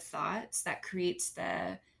emotions, the thoughts that creates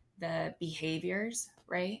the behaviors,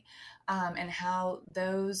 right? And how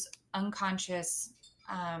those unconscious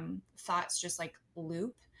thoughts just like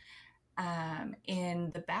loop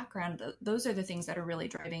in the background. Those are the things that are really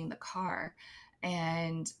driving the car,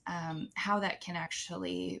 and how that can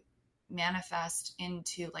actually manifest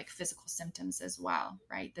into like physical symptoms as well,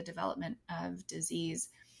 right? The development of disease.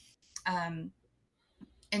 Um,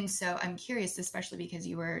 and so I'm curious, especially because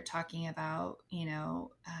you were talking about,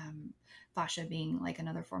 fascia being like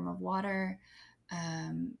another form of water.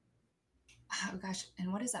 Um, oh gosh,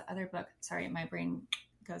 and what is that other book? Sorry, my brain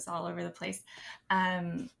goes all over the place.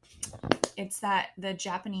 Um, it's that the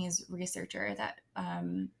Japanese researcher that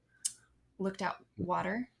looked at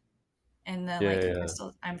water and the Yeah, like yeah, yeah.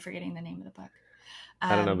 crystals. I'm forgetting the name of the book.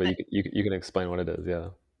 I don't know, but But you can explain what it is. Yeah.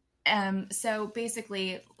 so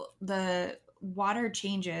basically, the water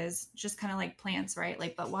changes, just kind of like plants, right?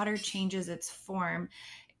 Like, but water changes its form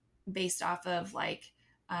based off of like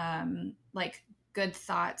good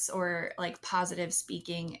thoughts, or like positive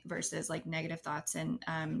speaking versus like negative thoughts and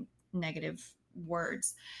negative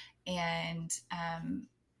words. And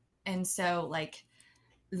so like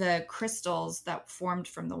the crystals that formed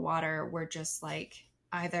from the water were just like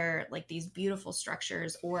either like these beautiful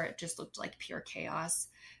structures, or it just looked like pure chaos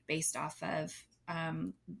based off of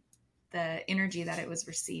the energy that it was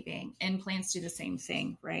receiving. And plants do the same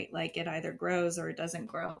thing, right? Like it either grows or it doesn't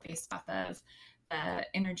grow based off of the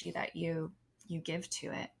energy that you give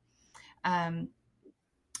to it. um,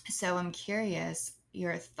 so I'm curious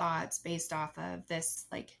your thoughts based off of this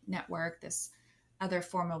like network, this other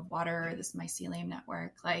form of water, this mycelium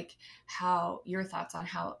network, like how your thoughts on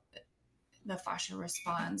how the fascia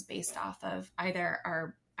responds based off of either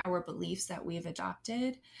our beliefs that we've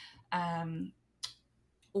adopted, um,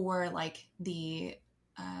 or like the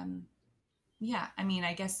yeah, I mean,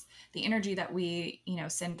 I guess the energy that we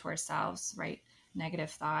send to ourselves, right? Negative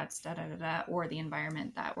thoughts, da da da da, or the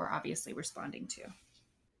environment that we're obviously responding to.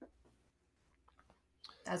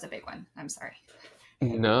 That was a big one. I'm sorry.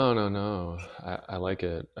 No, no, no. I like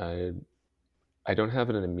it. I don't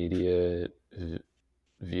have an immediate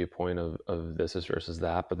viewpoint of this is versus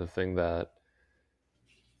that, but the thing that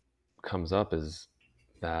comes up is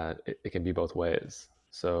that it can be both ways.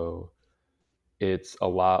 So it's a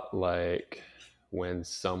lot like when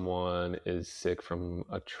someone is sick from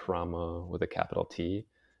a trauma with a capital T,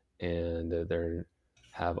 and they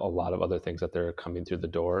have a lot of other things that they're coming through the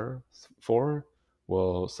door for.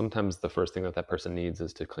 Well, sometimes the first thing that that person needs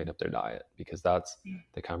is to clean up their diet, because that's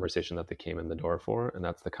the conversation that they came in the door for, and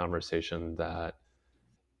that's the conversation that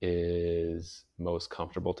is most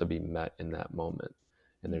comfortable to be met in that moment.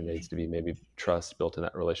 And there needs to be maybe trust built in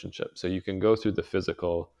that relationship. So you can go through the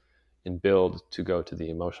physical and build to go to the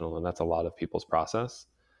emotional, and that's a lot of people's process.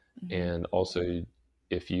 Mm-hmm. And also,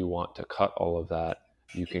 if you want to cut all of that,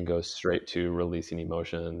 you can go straight to releasing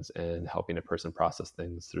emotions and helping a person process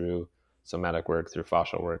things through somatic work, through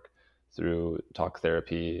fascial work, through talk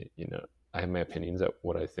therapy. You know, I have my opinions at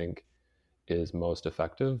what I think is most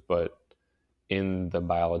effective, but in the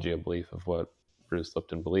biology of belief of what Bruce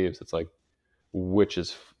Lipton believes, it's like, which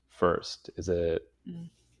is first? Is it Mm-hmm.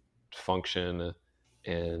 function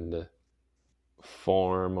and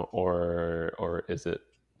form, or is it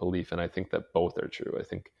belief? And I think that both are true. I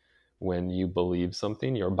think when you believe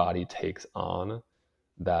something, your body takes on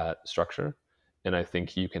that structure, and I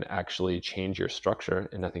think you can actually change your structure,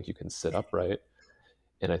 and I think you can sit upright,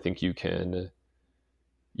 and I think you can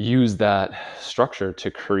use that structure to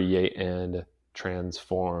create and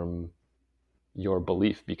transform your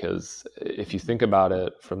belief. Because if you think about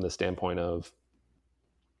it from the standpoint of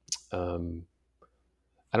um,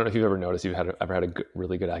 I don't know if you've ever noticed, ever had a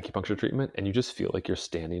really good acupuncture treatment, and you just feel like you're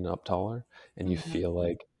standing up taller, and you Mm-hmm. feel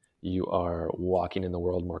like you are walking in the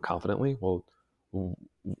world more confidently. Well,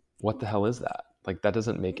 what the hell is that? Like, that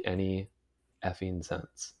doesn't make any effing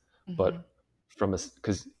sense. Mm-hmm. But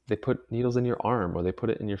because they put needles in your arm, or they put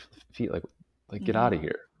it in your feet, like get Mm-hmm. out of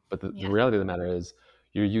here. But the Yeah. reality of the matter is,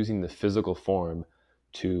 you're using the physical form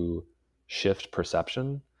to shift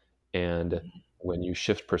perception. And when you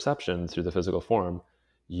shift perception through the physical form,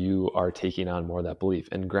 you are taking on more of that belief.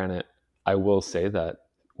 And granted, I will say that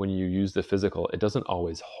when you use the physical, it doesn't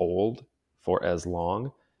always hold for as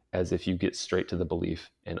long as if you get straight to the belief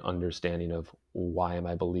and understanding of, why am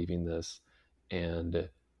I believing this, and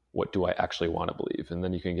what do I actually want to believe. And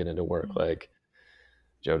then you can get into work like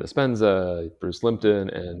Joe Dispenza, Bruce Limpton,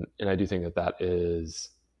 and I do think that that is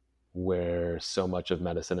where so much of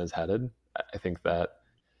medicine is headed. I think that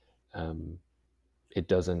um, it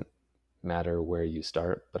doesn't matter where you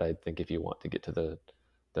start, but I think if you want to get to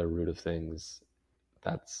the root of things,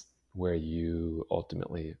 that's where you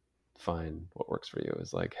ultimately find what works for you.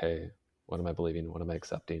 Is like, hey, what am I believing? What am I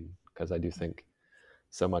accepting? Because I do think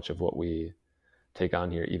so much of what we take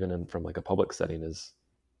on here, even from like a public setting, is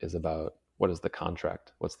about, what is the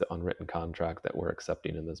contract? What's the unwritten contract that we're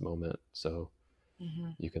accepting in this moment? So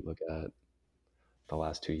Mm-hmm. you can look at the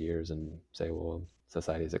last 2 years and say, well,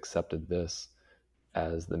 society has accepted this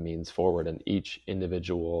as the means forward, and each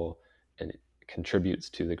individual and contributes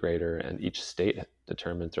to the greater, and each state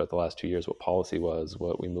determined throughout the last 2 years what policy was,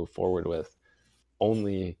 what we move forward with.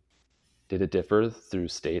 Only did it differ through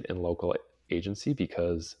state and local agency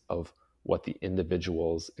because of what the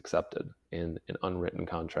individuals accepted in an unwritten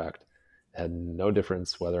contract. It had no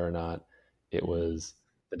difference whether or not it Mm-hmm. was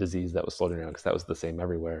the disease that was floating around, because that was the same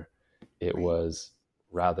everywhere. It Right. was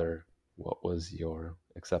rather, what was your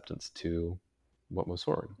acceptance to what moves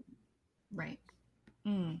forward. Right.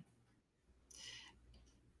 Mm.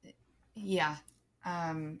 Yeah.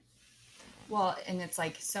 Um, well, and it's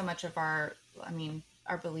like so much of I mean,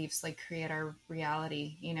 our beliefs like create our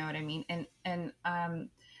reality, you know what I mean? And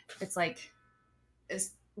it's like,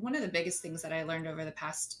 is one of the biggest things that I learned over the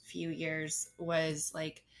past few years was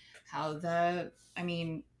like how I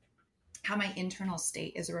mean, how my internal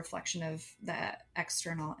state is a reflection of the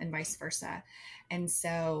external and vice versa. And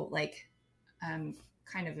so, like,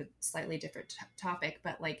 kind of a slightly different topic,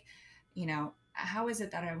 but like, how is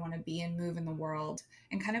it that I want to be and move in the world?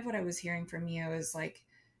 And kind of what I was hearing from you is like,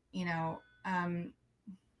 you know, um,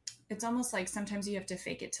 it's almost like sometimes you have to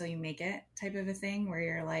fake it till you make it type of a thing where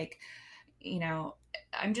you're like, you know,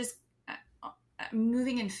 I'm just I'm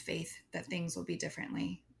moving in faith that things will be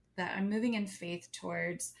differently. That I'm moving in faith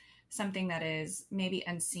towards something that is maybe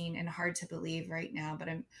unseen and hard to believe right now, but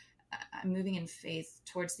I'm moving in faith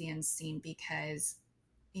towards the unseen because,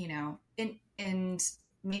 and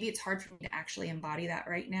maybe it's hard for me to actually embody that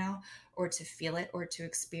right now or to feel it or to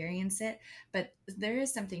experience it, but there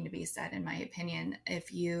is something to be said, in my opinion,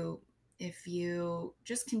 if you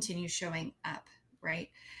just continue showing up, right?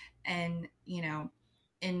 And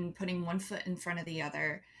in putting one foot in front of the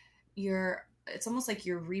other, it's almost like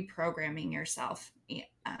you're reprogramming yourself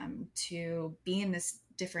to be in this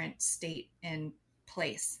different state and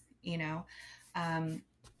place, um,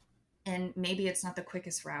 and maybe it's not the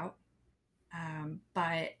quickest route,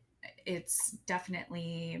 but it's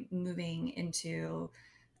definitely moving into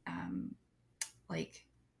like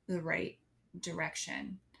the right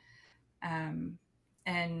direction. And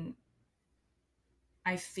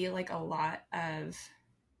I feel like a lot of,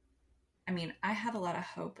 I mean, I have a lot of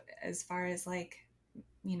hope as far as like,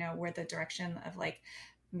 where the direction of like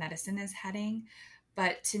medicine is heading.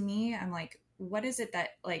 But to me, I'm like, what is it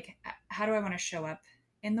that, like, how do I want to show up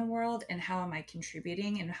in the world, and how am I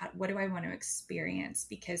contributing, and what do I want to experience?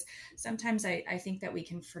 Because sometimes I think that we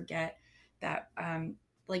can forget that,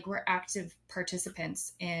 like, we're active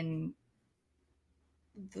participants in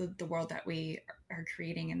the world that we are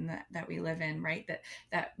creating and that we live in, right?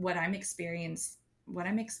 That what I'm experiencing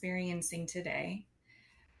today,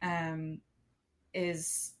 um,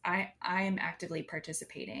 is I am actively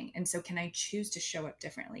participating. And so can I choose to show up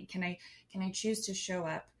differently? Can I choose to show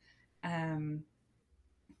up, um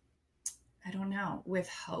I don't know, with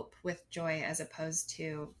hope, with joy, as opposed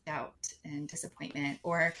to doubt and disappointment,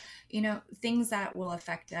 or things that will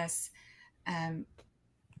affect us, um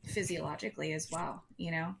physiologically as well,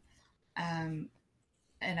 um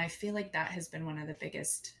and I feel like that has been one of the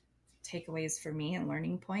biggest takeaways for me and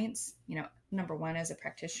learning points, number one as a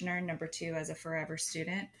practitioner, number two as a forever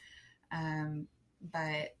student.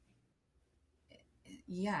 But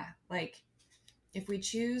yeah, like, if we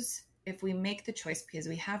make the choice, because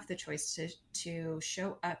we have the choice to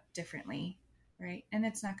show up differently, right? And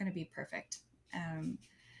it's not going to be perfect.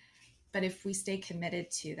 But if we stay committed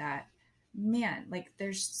to that, man, like,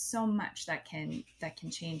 there's so much that can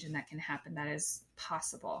change and that can happen, that is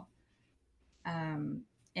possible. And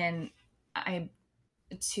I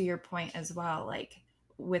to your point as well, like,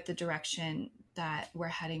 with the direction that we're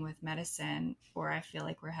heading with medicine, or I feel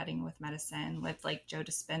like we're heading with medicine with like Joe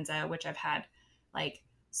Dispenza, which I've had like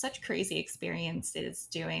such crazy experiences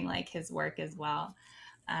doing like his work as well.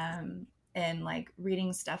 Um, and like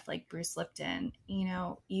reading stuff like Bruce Lipton,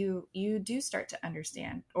 you do start to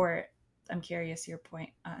understand, or I'm curious your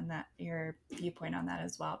viewpoint on that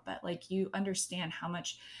as well. But like, you understand how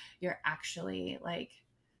much you're actually like,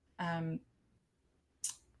 um,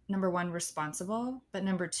 number one, responsible, but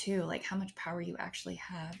number two, like, how much power you actually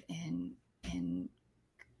have in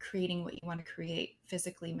creating what you want to create,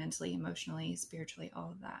 physically, mentally, emotionally, spiritually,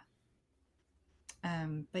 all of that.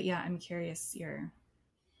 But yeah, I'm curious your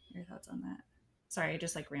thoughts on that. Sorry, I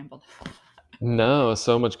just like rambled. No,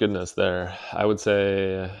 so much goodness there. I would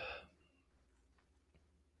say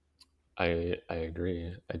I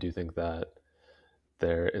agree. I do think that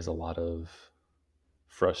there is a lot of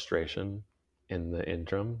frustration in the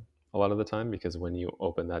interim a lot of the time, because when you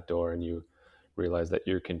open that door and you realize that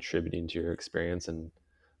you're contributing to your experience in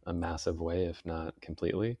a massive way, if not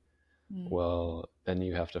completely, Mm, well, then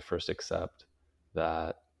you have to first accept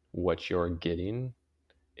that what you're getting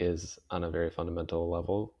is, on a very fundamental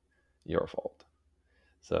level, your fault.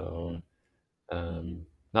 So, mm, mm-hmm,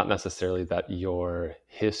 not necessarily that your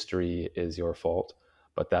history is your fault,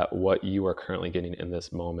 but that what you are currently getting in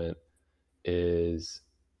this moment is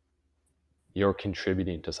you're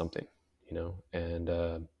contributing to something,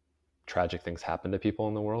 and tragic things happen to people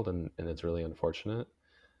in the world, and it's really unfortunate.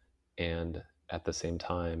 And at the same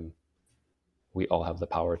time, we all have the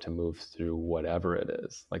power to move through whatever it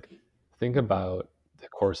is. Like, think mm-hmm, about the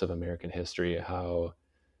course of American history, how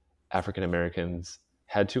African Americans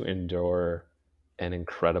had to endure an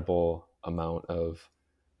incredible amount of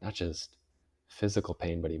not just physical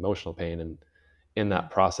pain, but emotional pain. And in yeah,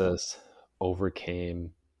 that process,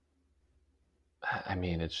 overcame, I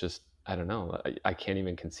mean, it's just, I don't know. I can't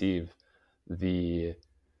even conceive the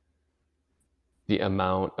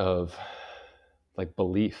amount of like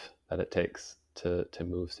belief that it takes to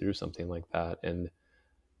move through something like that. And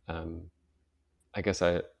um, I guess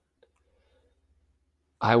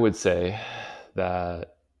I would say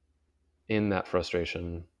that in that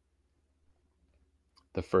frustration,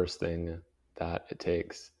 the first thing that it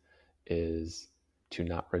takes is to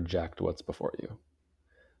not reject what's before you.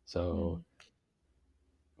 So,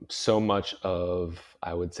 mm, so much of,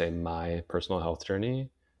 I would say, my personal health journey,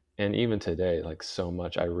 and even today, like, so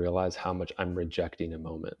much, I realize how much I'm rejecting a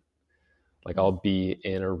moment. Like, mm, I'll be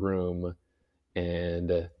in a room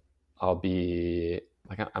and I'll be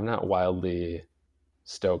like, I'm not wildly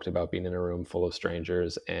stoked about being in a room full of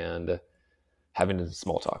strangers and having a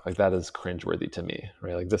small talk. Like, that is cringeworthy to me,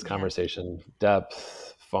 right? Like, this yeah, conversation,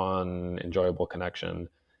 depth, fun, enjoyable connection.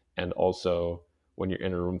 And also, when you're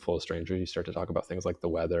in a room full of strangers, you start to talk about things like the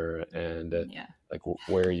weather and yeah, like,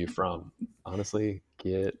 where are you from? Honestly,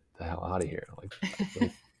 get the hell out of here.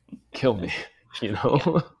 Like kill me, you yeah.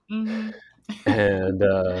 know? Mm-hmm.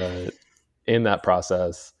 And in that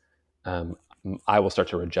process, um, I will start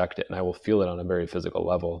to reject it, and I will feel it on a very physical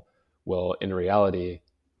level. Well, in reality,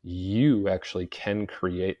 you actually can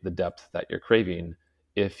create the depth that you're craving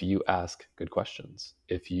if you ask good questions.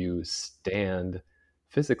 If you stand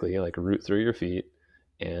physically, like root through your feet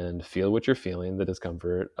and feel what you're feeling, the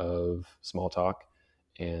discomfort of small talk,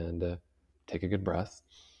 and take a good breath.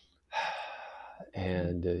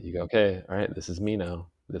 And you go, okay, all right, this is me now.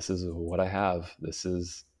 This is what I have. This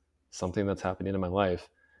is something that's happening in my life.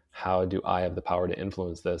 How do I have the power to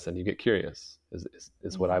influence this? And you get curious,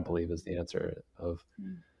 is what I Mm-hmm. believe is the answer of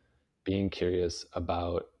Mm-hmm. being curious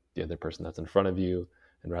about the other person that's in front of you.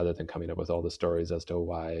 And rather than coming up with all the stories as to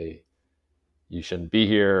why you shouldn't be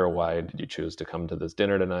here, or why did you choose to come to this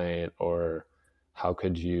dinner tonight, or how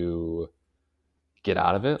could you get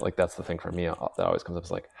out of it, like that's the thing for me that always comes up,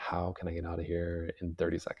 is like, how can I get out of here in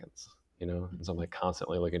 30 seconds, and so I'm like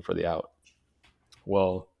constantly looking for the out.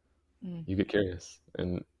 Well, Mm-hmm. you get curious,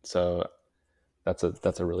 and so that's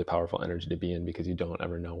a really powerful energy to be in, because you don't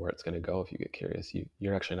ever know where it's going to go. If you get curious,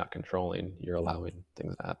 you're actually not controlling, you're allowing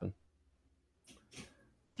things to happen.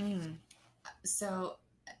 Mm. So,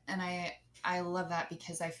 and I love that,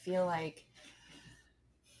 because I feel like,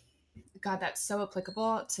 God, that's so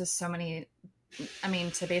applicable to so many, I mean,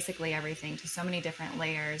 to basically everything, to so many different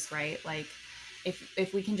layers, right? Like,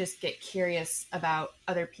 if we can just get curious about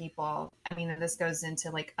other people, I mean, this goes into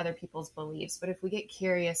like other people's beliefs, but if we get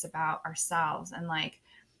curious about ourselves and like,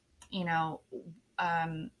 you know,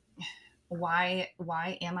 um, why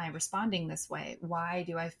am I responding this way? Why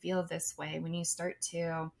do I feel this way? When you start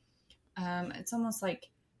to, it's almost like,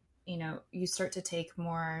 you start to take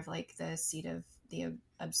more of like the seat of the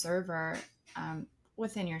observer,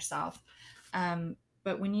 within yourself. Um,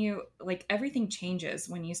 but when you like, everything changes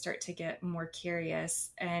when you start to get more curious,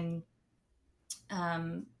 and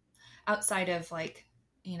um, outside of like,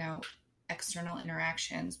 you know, external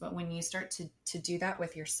interactions, but when you start to do that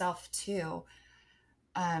with yourself too,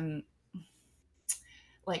 um,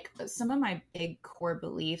 like some of my big core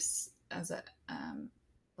beliefs as a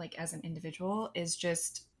like as an individual is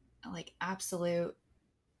just like absolute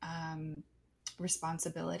um,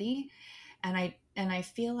 responsibility. And I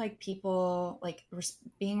feel like people like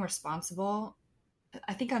being responsible,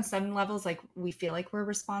 I think on some levels, like we feel like we're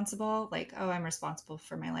responsible, like, oh, I'm responsible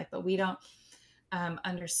for my life, but we don't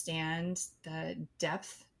understand the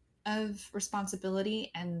depth of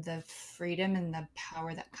responsibility and the freedom and the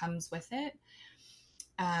power that comes with it.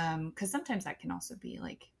 Because sometimes that can also be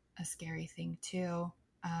like a scary thing too.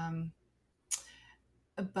 Um,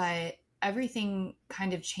 but everything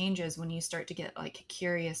kind of changes when you start to get like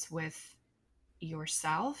curious with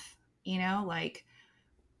yourself, like,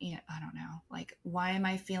 I don't know, like, why am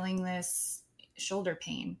I feeling this shoulder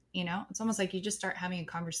pain? It's almost like you just start having a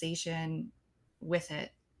conversation with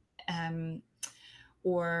it. Um,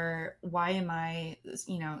 or why am I,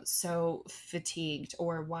 so fatigued?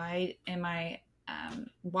 Or why am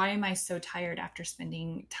I so tired after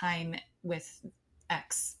spending time with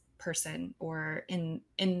X person, or in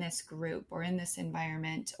this group, or in this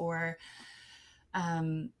environment, or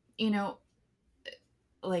um, you know,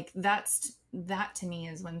 like that to me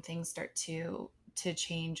is when things start to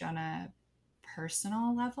change on a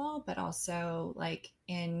personal level, but also like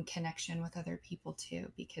in connection with other people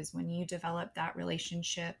too, because when you develop that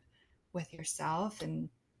relationship with yourself and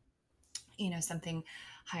something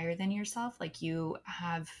higher than yourself, like you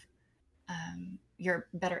have, you're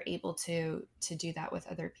better able to do that with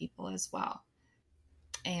other people as well.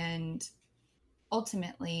 And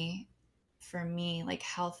ultimately, for me, like,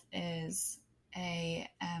 health is a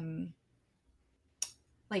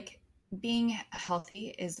like, being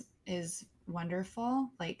healthy is wonderful,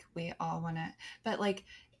 like we all want to, but like,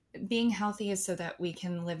 being healthy is so that we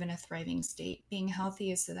can live in a thriving state. Being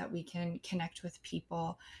healthy is so that we can connect with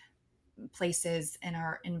people, places in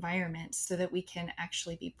our environment, so that we can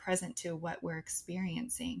actually be present to what we're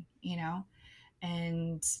experiencing,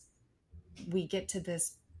 and we get to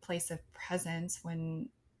this place of presence when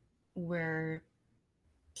we're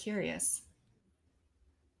curious.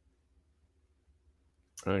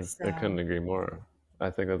 I So couldn't agree more. I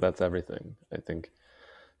think that that's everything. I think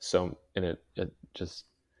so, and it just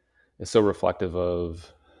is so reflective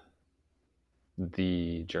of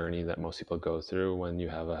the journey that most people go through when you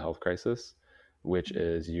have a health crisis, which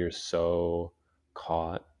is you're so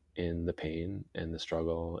caught in the pain and the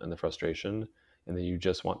struggle and the frustration, and then you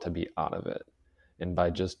just want to be out of it. And by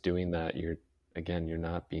just doing that, you're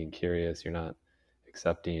not being curious, you're not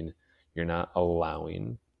accepting, you're not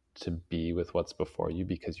allowing to be with what's before you,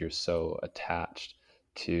 because you're so attached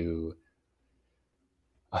to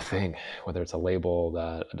a thing, whether it's a label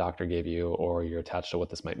that a doctor gave you, or you're attached to what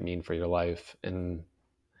this might mean for your life. And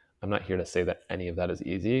I'm not here to say that any of that is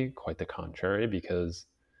easy, quite the contrary, because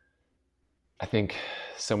I think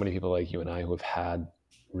so many people like you and I who have had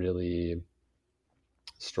really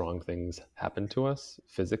strong things happen to us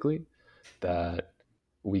physically that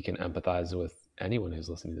we can empathize with anyone who's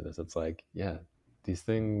listening to this. It's like, yeah, these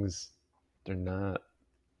things, they're not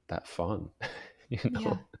that fun, you Yeah.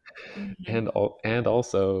 know? Mm-hmm. And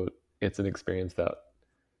also it's an experience that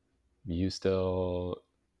you still,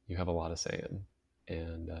 you have a lot of say in.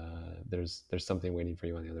 And there's something waiting for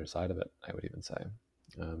you on the other side of it, I would even say.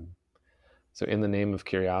 Um, so in the name of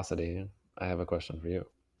curiosity, I have a question for you.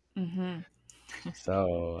 Mm-hmm.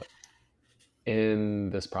 So in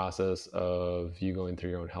this process of you going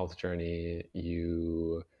through your own health journey,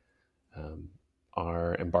 you um,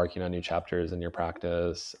 are embarking on new chapters in your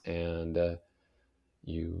practice, and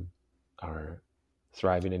you are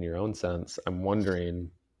thriving in your own sense. I'm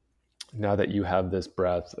wondering, now that you have this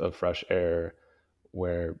breath of fresh air,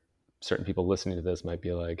 where certain people listening to this might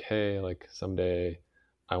be like, hey, like someday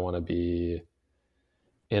I want to be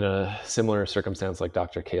in a similar circumstance like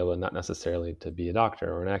Dr. Kayla, not necessarily to be a doctor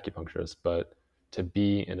or an acupuncturist, but to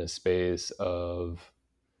be in a space of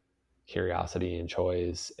curiosity and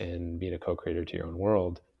choice and being a co-creator to your own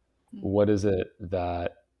world. What is it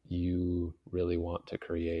that you really want to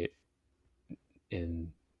create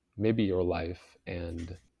in maybe your life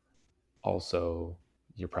and also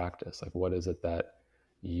your practice? Like, what is it that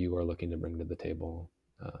you are looking to bring to the table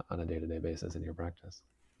on a day-to-day basis in your practice?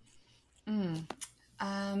 Mm.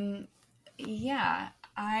 Um, yeah,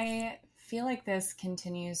 I feel like this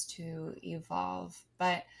continues to evolve,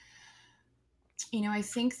 but I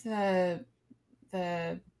think the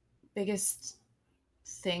biggest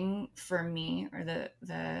thing for me, or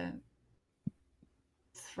the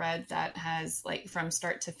thread that has, like, from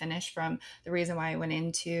start to finish, from the reason why I went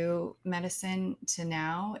into medicine to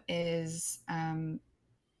now, is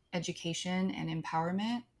education and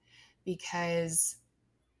empowerment. Because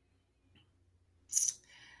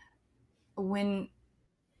when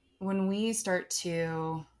we start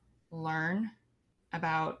to learn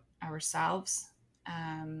about ourselves,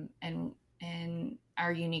 and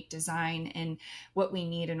our unique design and what we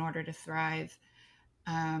need in order to thrive,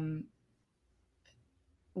 um,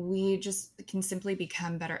 we just can simply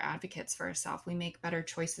become better advocates for ourselves. We make better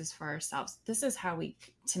choices for ourselves. This is how we,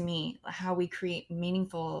 to me, how we create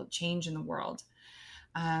meaningful change in the world.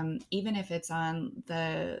 Even if it's on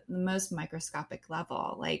the most microscopic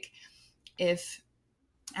level. Like, if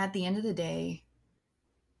at the end of the day,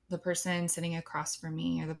 the person sitting across from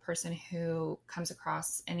me, or the person who comes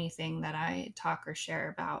across anything that I talk or share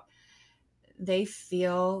about, they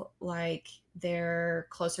feel like they're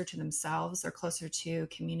closer to themselves, they're closer to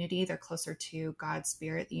community, they're closer to God's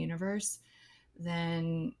spirit, the universe,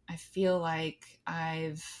 then I feel like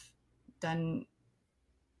I've done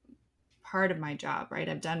part of my job, right?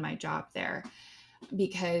 I've done my job there,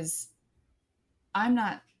 because I'm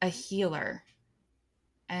not a healer.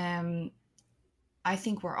 Um, I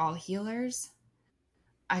think we're all healers.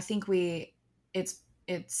 I think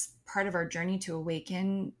it's part of our journey to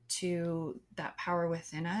awaken to that power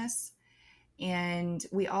within us. And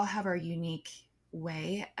we all have our unique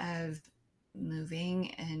way of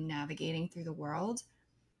moving and navigating through the world.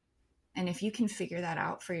 And if you can figure that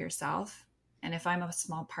out for yourself, and if I'm a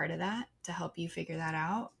small part of that to help you figure that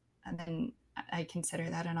out, and then I consider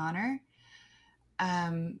that an honor.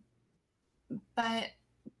 Um, but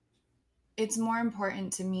it's more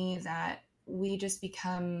important to me that we just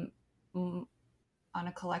become, on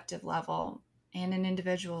a collective level and an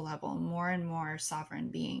individual level, more and more sovereign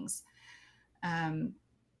beings. Um,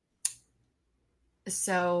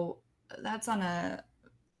 so that's on a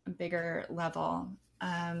bigger level.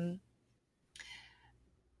 Um,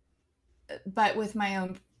 but with my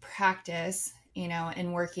own practice,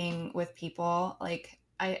 and working with people, like,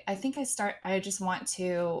 I think I just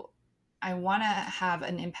I want to have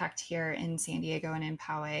an impact here in San Diego and in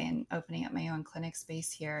Poway, and opening up my own clinic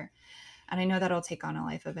space here. And I know that'll take on a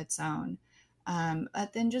life of its own.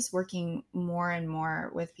 But then just working more and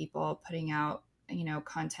more with people, putting out,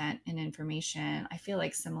 content and information. I feel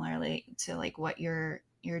like similarly to, like, what you're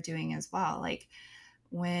doing as well. Like,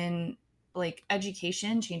 when, like,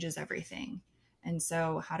 education changes everything. And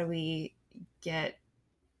so how do we get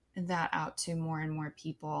that out to more and more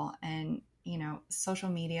people? And, social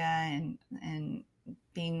media and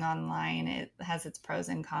being online, it has its pros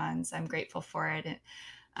and cons. I'm grateful for it,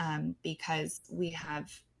 because we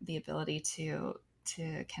have the ability to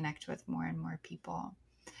connect with more and more people.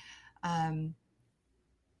 Um,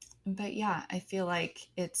 but yeah, I feel like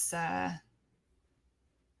it's, on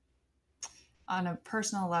a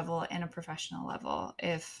personal level and a professional level,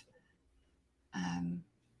 if, um,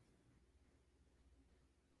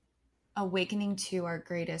 awakening to our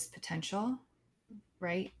greatest potential,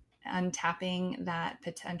 right? Untapping that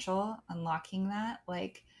potential, unlocking that,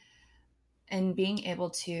 like, and being able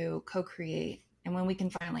to co-create. And when we can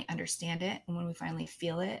finally understand it and when we finally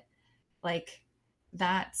feel it, like,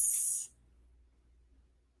 that's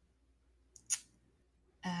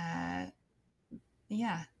uh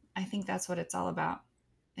yeah, I think that's what it's all about,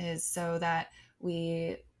 is so that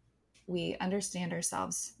we we understand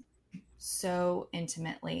ourselves so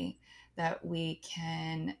intimately that we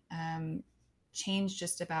can change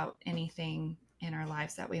just about anything in our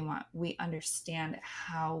lives that we want. We understand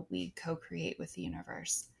how we co-create with the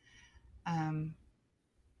universe, um,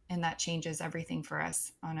 and that changes everything for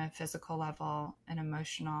us on a physical level, an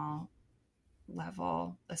emotional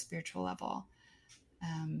level, a spiritual level.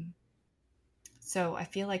 um, so I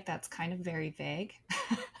feel like that's kind of very vague.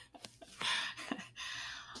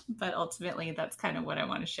 But ultimately that's kind of what I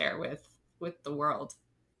want to share with the world.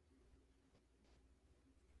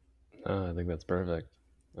 I think that's perfect.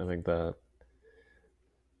 I think that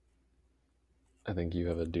I think you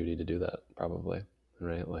have a duty to do that, probably,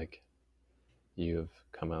 right? Like, you've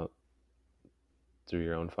come out through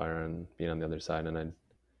your own fire and being on the other side, and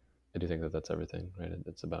I do think that that's everything, right?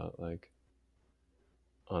 It's about like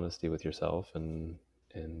honesty with yourself and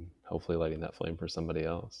hopefully lighting that flame for somebody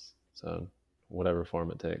else. So whatever form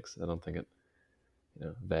it takes, I don't think it,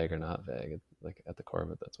 vague or not vague. Like, at the core of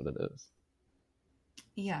it, that's what it is.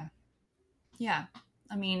 Yeah. Yeah.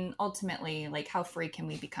 I mean, ultimately, like, how free can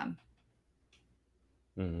we become?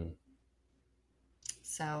 Mm-hmm.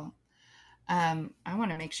 So, I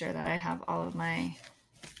want to make sure that I have all of my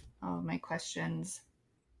questions.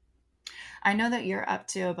 I know that you're up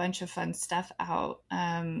to a bunch of fun stuff out.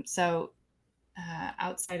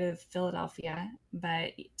 Outside of Philadelphia,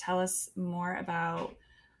 but tell us more about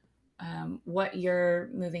what you're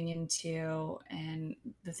moving into and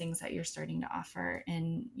the things that you're starting to offer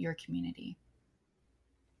in your community.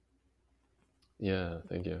 Yeah,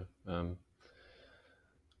 thank you.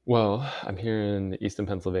 Well, I'm here in Easton,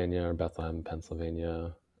 Pennsylvania, or Bethlehem,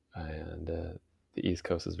 Pennsylvania, and the East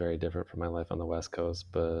Coast is very different from my life on the West Coast,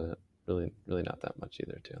 but really, really not that much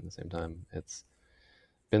either. Too, at the same time, it's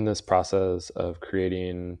been this process of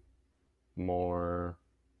creating more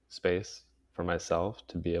space for myself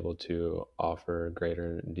to be able to offer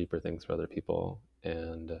greater and deeper things for other people,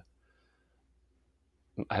 and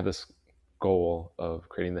I have this goal of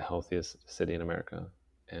creating the healthiest city in America,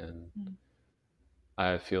 and Mm.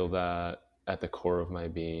 I feel that at the core of my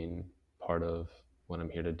being, part of what I'm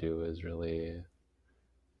here to do is really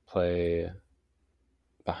play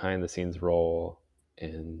behind the scenes role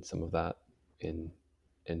in some of that in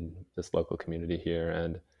in this local community here,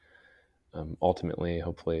 and ultimately,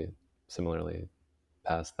 hopefully, similarly,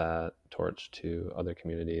 pass that torch to other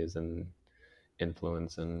communities and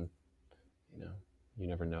influence. And you know, you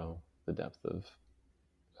never know the depth of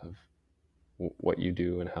what you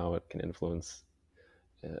do and how it can influence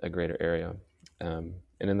a greater area. And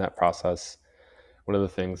in that process, one of the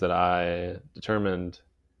things that I determined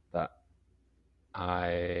that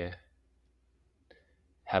I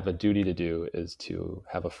have a duty to do is to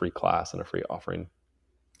have a free class and a free offering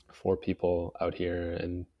for people out here.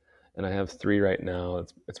 And I have 3 right now.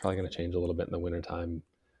 It's probably going to change a little bit in the wintertime,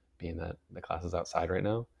 being that the class is outside right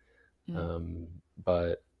now. Mm. Um,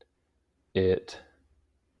 but it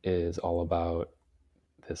is all about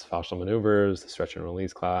this fascial maneuvers, the stretch and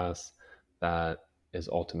release class that is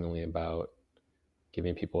ultimately about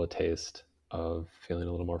giving people a taste of feeling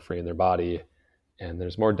a little more free in their body. And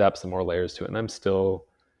there's more depths and more layers to it. And I'm still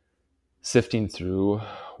sifting through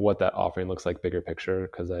what that offering looks like bigger picture,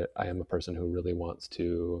 because I am a person who really wants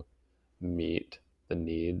to meet the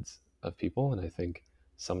needs of people. And I think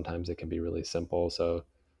sometimes it can be really simple. So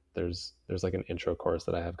there's like an intro course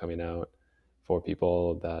that I have coming out for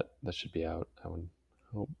people that should be out. I would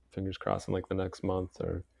hope, fingers crossed, in like the next month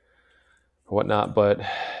or whatnot. But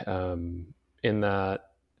um, in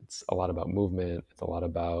that, it's a lot about movement. It's a lot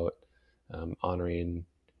about honoring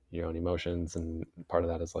your own emotions, and part of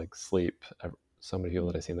that is like sleep. So many people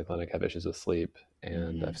that I see in the clinic have issues with sleep,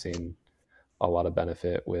 and Mm-hmm. I've seen a lot of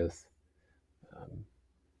benefit with um,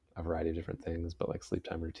 a variety of different things, but like sleep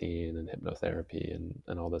time routine and hypnotherapy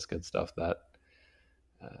and all this good stuff that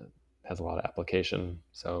uh, has a lot of application.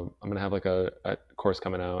 So I'm gonna have like a course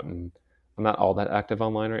coming out, and I'm not all that active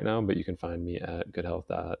online right now, but you can find me at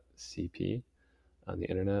goodhealth.cp on the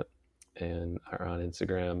internet and are on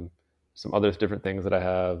Instagram. Some other different things that I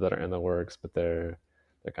have that are in the works, but they're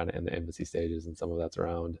kind of in the infancy stages, and some of that's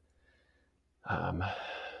around um,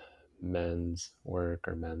 men's work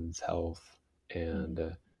or men's health,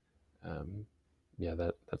 and um, yeah,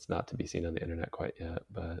 that's not to be seen on the internet quite yet,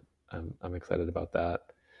 but I'm excited about that.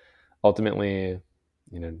 Ultimately,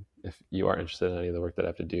 if you are interested in any of the work that I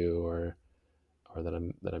have to do, or that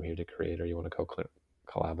I'm here to create, or you want to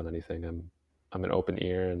collab on anything, I'm an open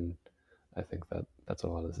ear, and I think that's what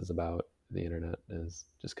a lot of this is about. The internet is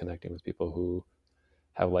just connecting with people who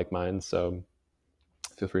have like minds. So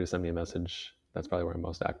feel free to send me a message. That's probably where I'm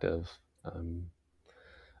most active. Um,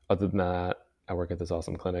 Other than that, I work at this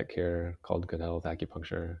awesome clinic here called Good Health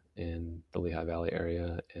Acupuncture in the Lehigh Valley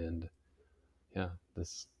area, and yeah,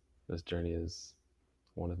 this journey is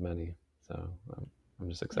one of many. So I'm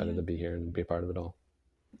just excited Yeah. to be here and be a part of it all.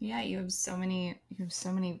 Yeah, you have so many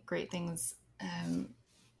great things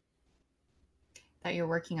that you're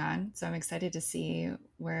working on. So I'm excited to see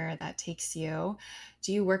where that takes you.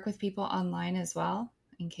 Do you work with people online as well,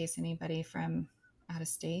 in case anybody from out of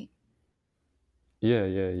state? Yeah,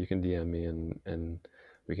 you can DM me, and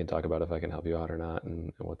we can talk about if I can help you out or not,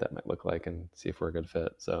 and what that might look like, and see if we're a good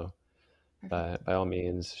fit. So Perfect. by all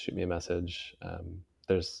means, shoot me a message.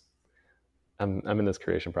 There's I'm in this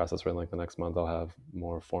creation process where in like the next month I'll have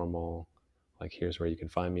more formal, like here's where you can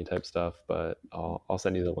find me type stuff. But I'll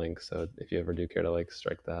send you the link. So if you ever do care to like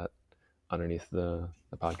strike that underneath the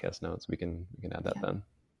podcast notes, we can add that Yeah. then.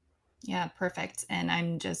 Yeah, perfect. And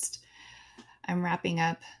I'm wrapping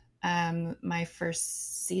up my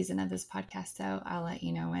first season of this podcast, so I'll let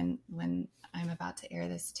you know when I'm about to air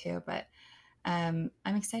this too. But I'm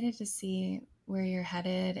excited to see where you're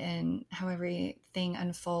headed and how everything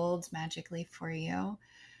unfolds magically for you.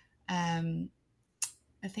 Um,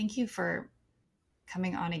 thank you for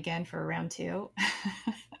coming on again for round two.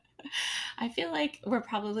 I feel like we're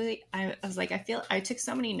probably, I was like, I feel, I took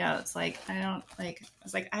so many notes. Like, I don't like, I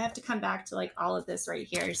was like, I have to come back to like all of this right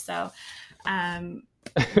here. So,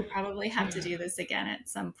 we'll probably have to do this again at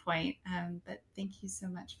some point. But thank you so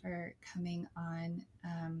much for coming on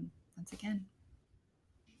once again.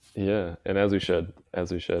 Yeah, and as we should,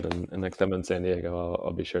 and next time in San Diego,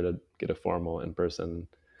 I'll be sure to get a formal in person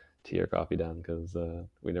tea or coffee down, because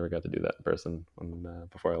we never got to do that in person when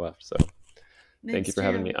before I left. So thank you It's for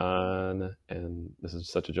having true. me on, and this is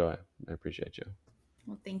such a joy. I appreciate you.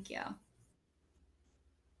 Well, thank you.